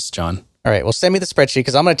confidence, John. All right, well, send me the spreadsheet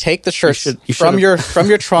because I'm going to take the shirts from your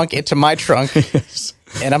trunk into my trunk,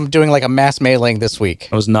 and I'm doing like a mass mailing this week.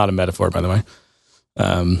 That was not a metaphor, by the way.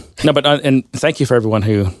 No, but and thank you for everyone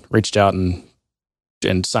who reached out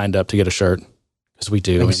and signed up to get a shirt, because we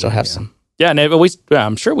do. And we still have some. Yeah, and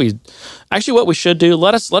I'm sure what we should do,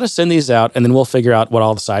 let us send these out, and then we'll figure out what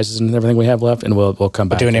all the sizes and everything we have left, and we'll come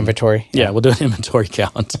back. Do an inventory. Yeah, we'll do an inventory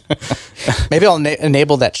count. Maybe I'll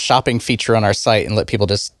enable that shopping feature on our site and let people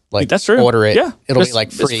just that's true. Order it. Yeah, it'll be free.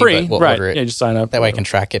 It's free, but we'll right? Order it. Yeah, just sign up. That way I can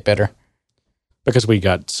track it better. Because we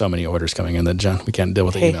got so many orders coming in that, John, we can't deal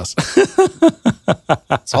with the emails.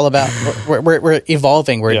 It's all about we're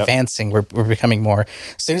evolving, we're advancing, we're becoming more.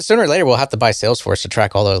 Sooner or later, we'll have to buy Salesforce to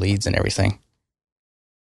track all our leads and everything.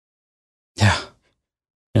 Yeah,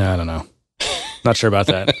 I don't know. Not sure about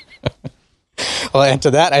that. Well, and to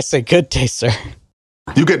that, I say, good day, sir.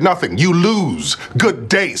 You get nothing. You lose. Good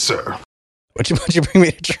day, sir. Would you bring me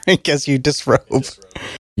a drink as you disrobe?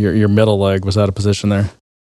 Your middle leg was out of position there.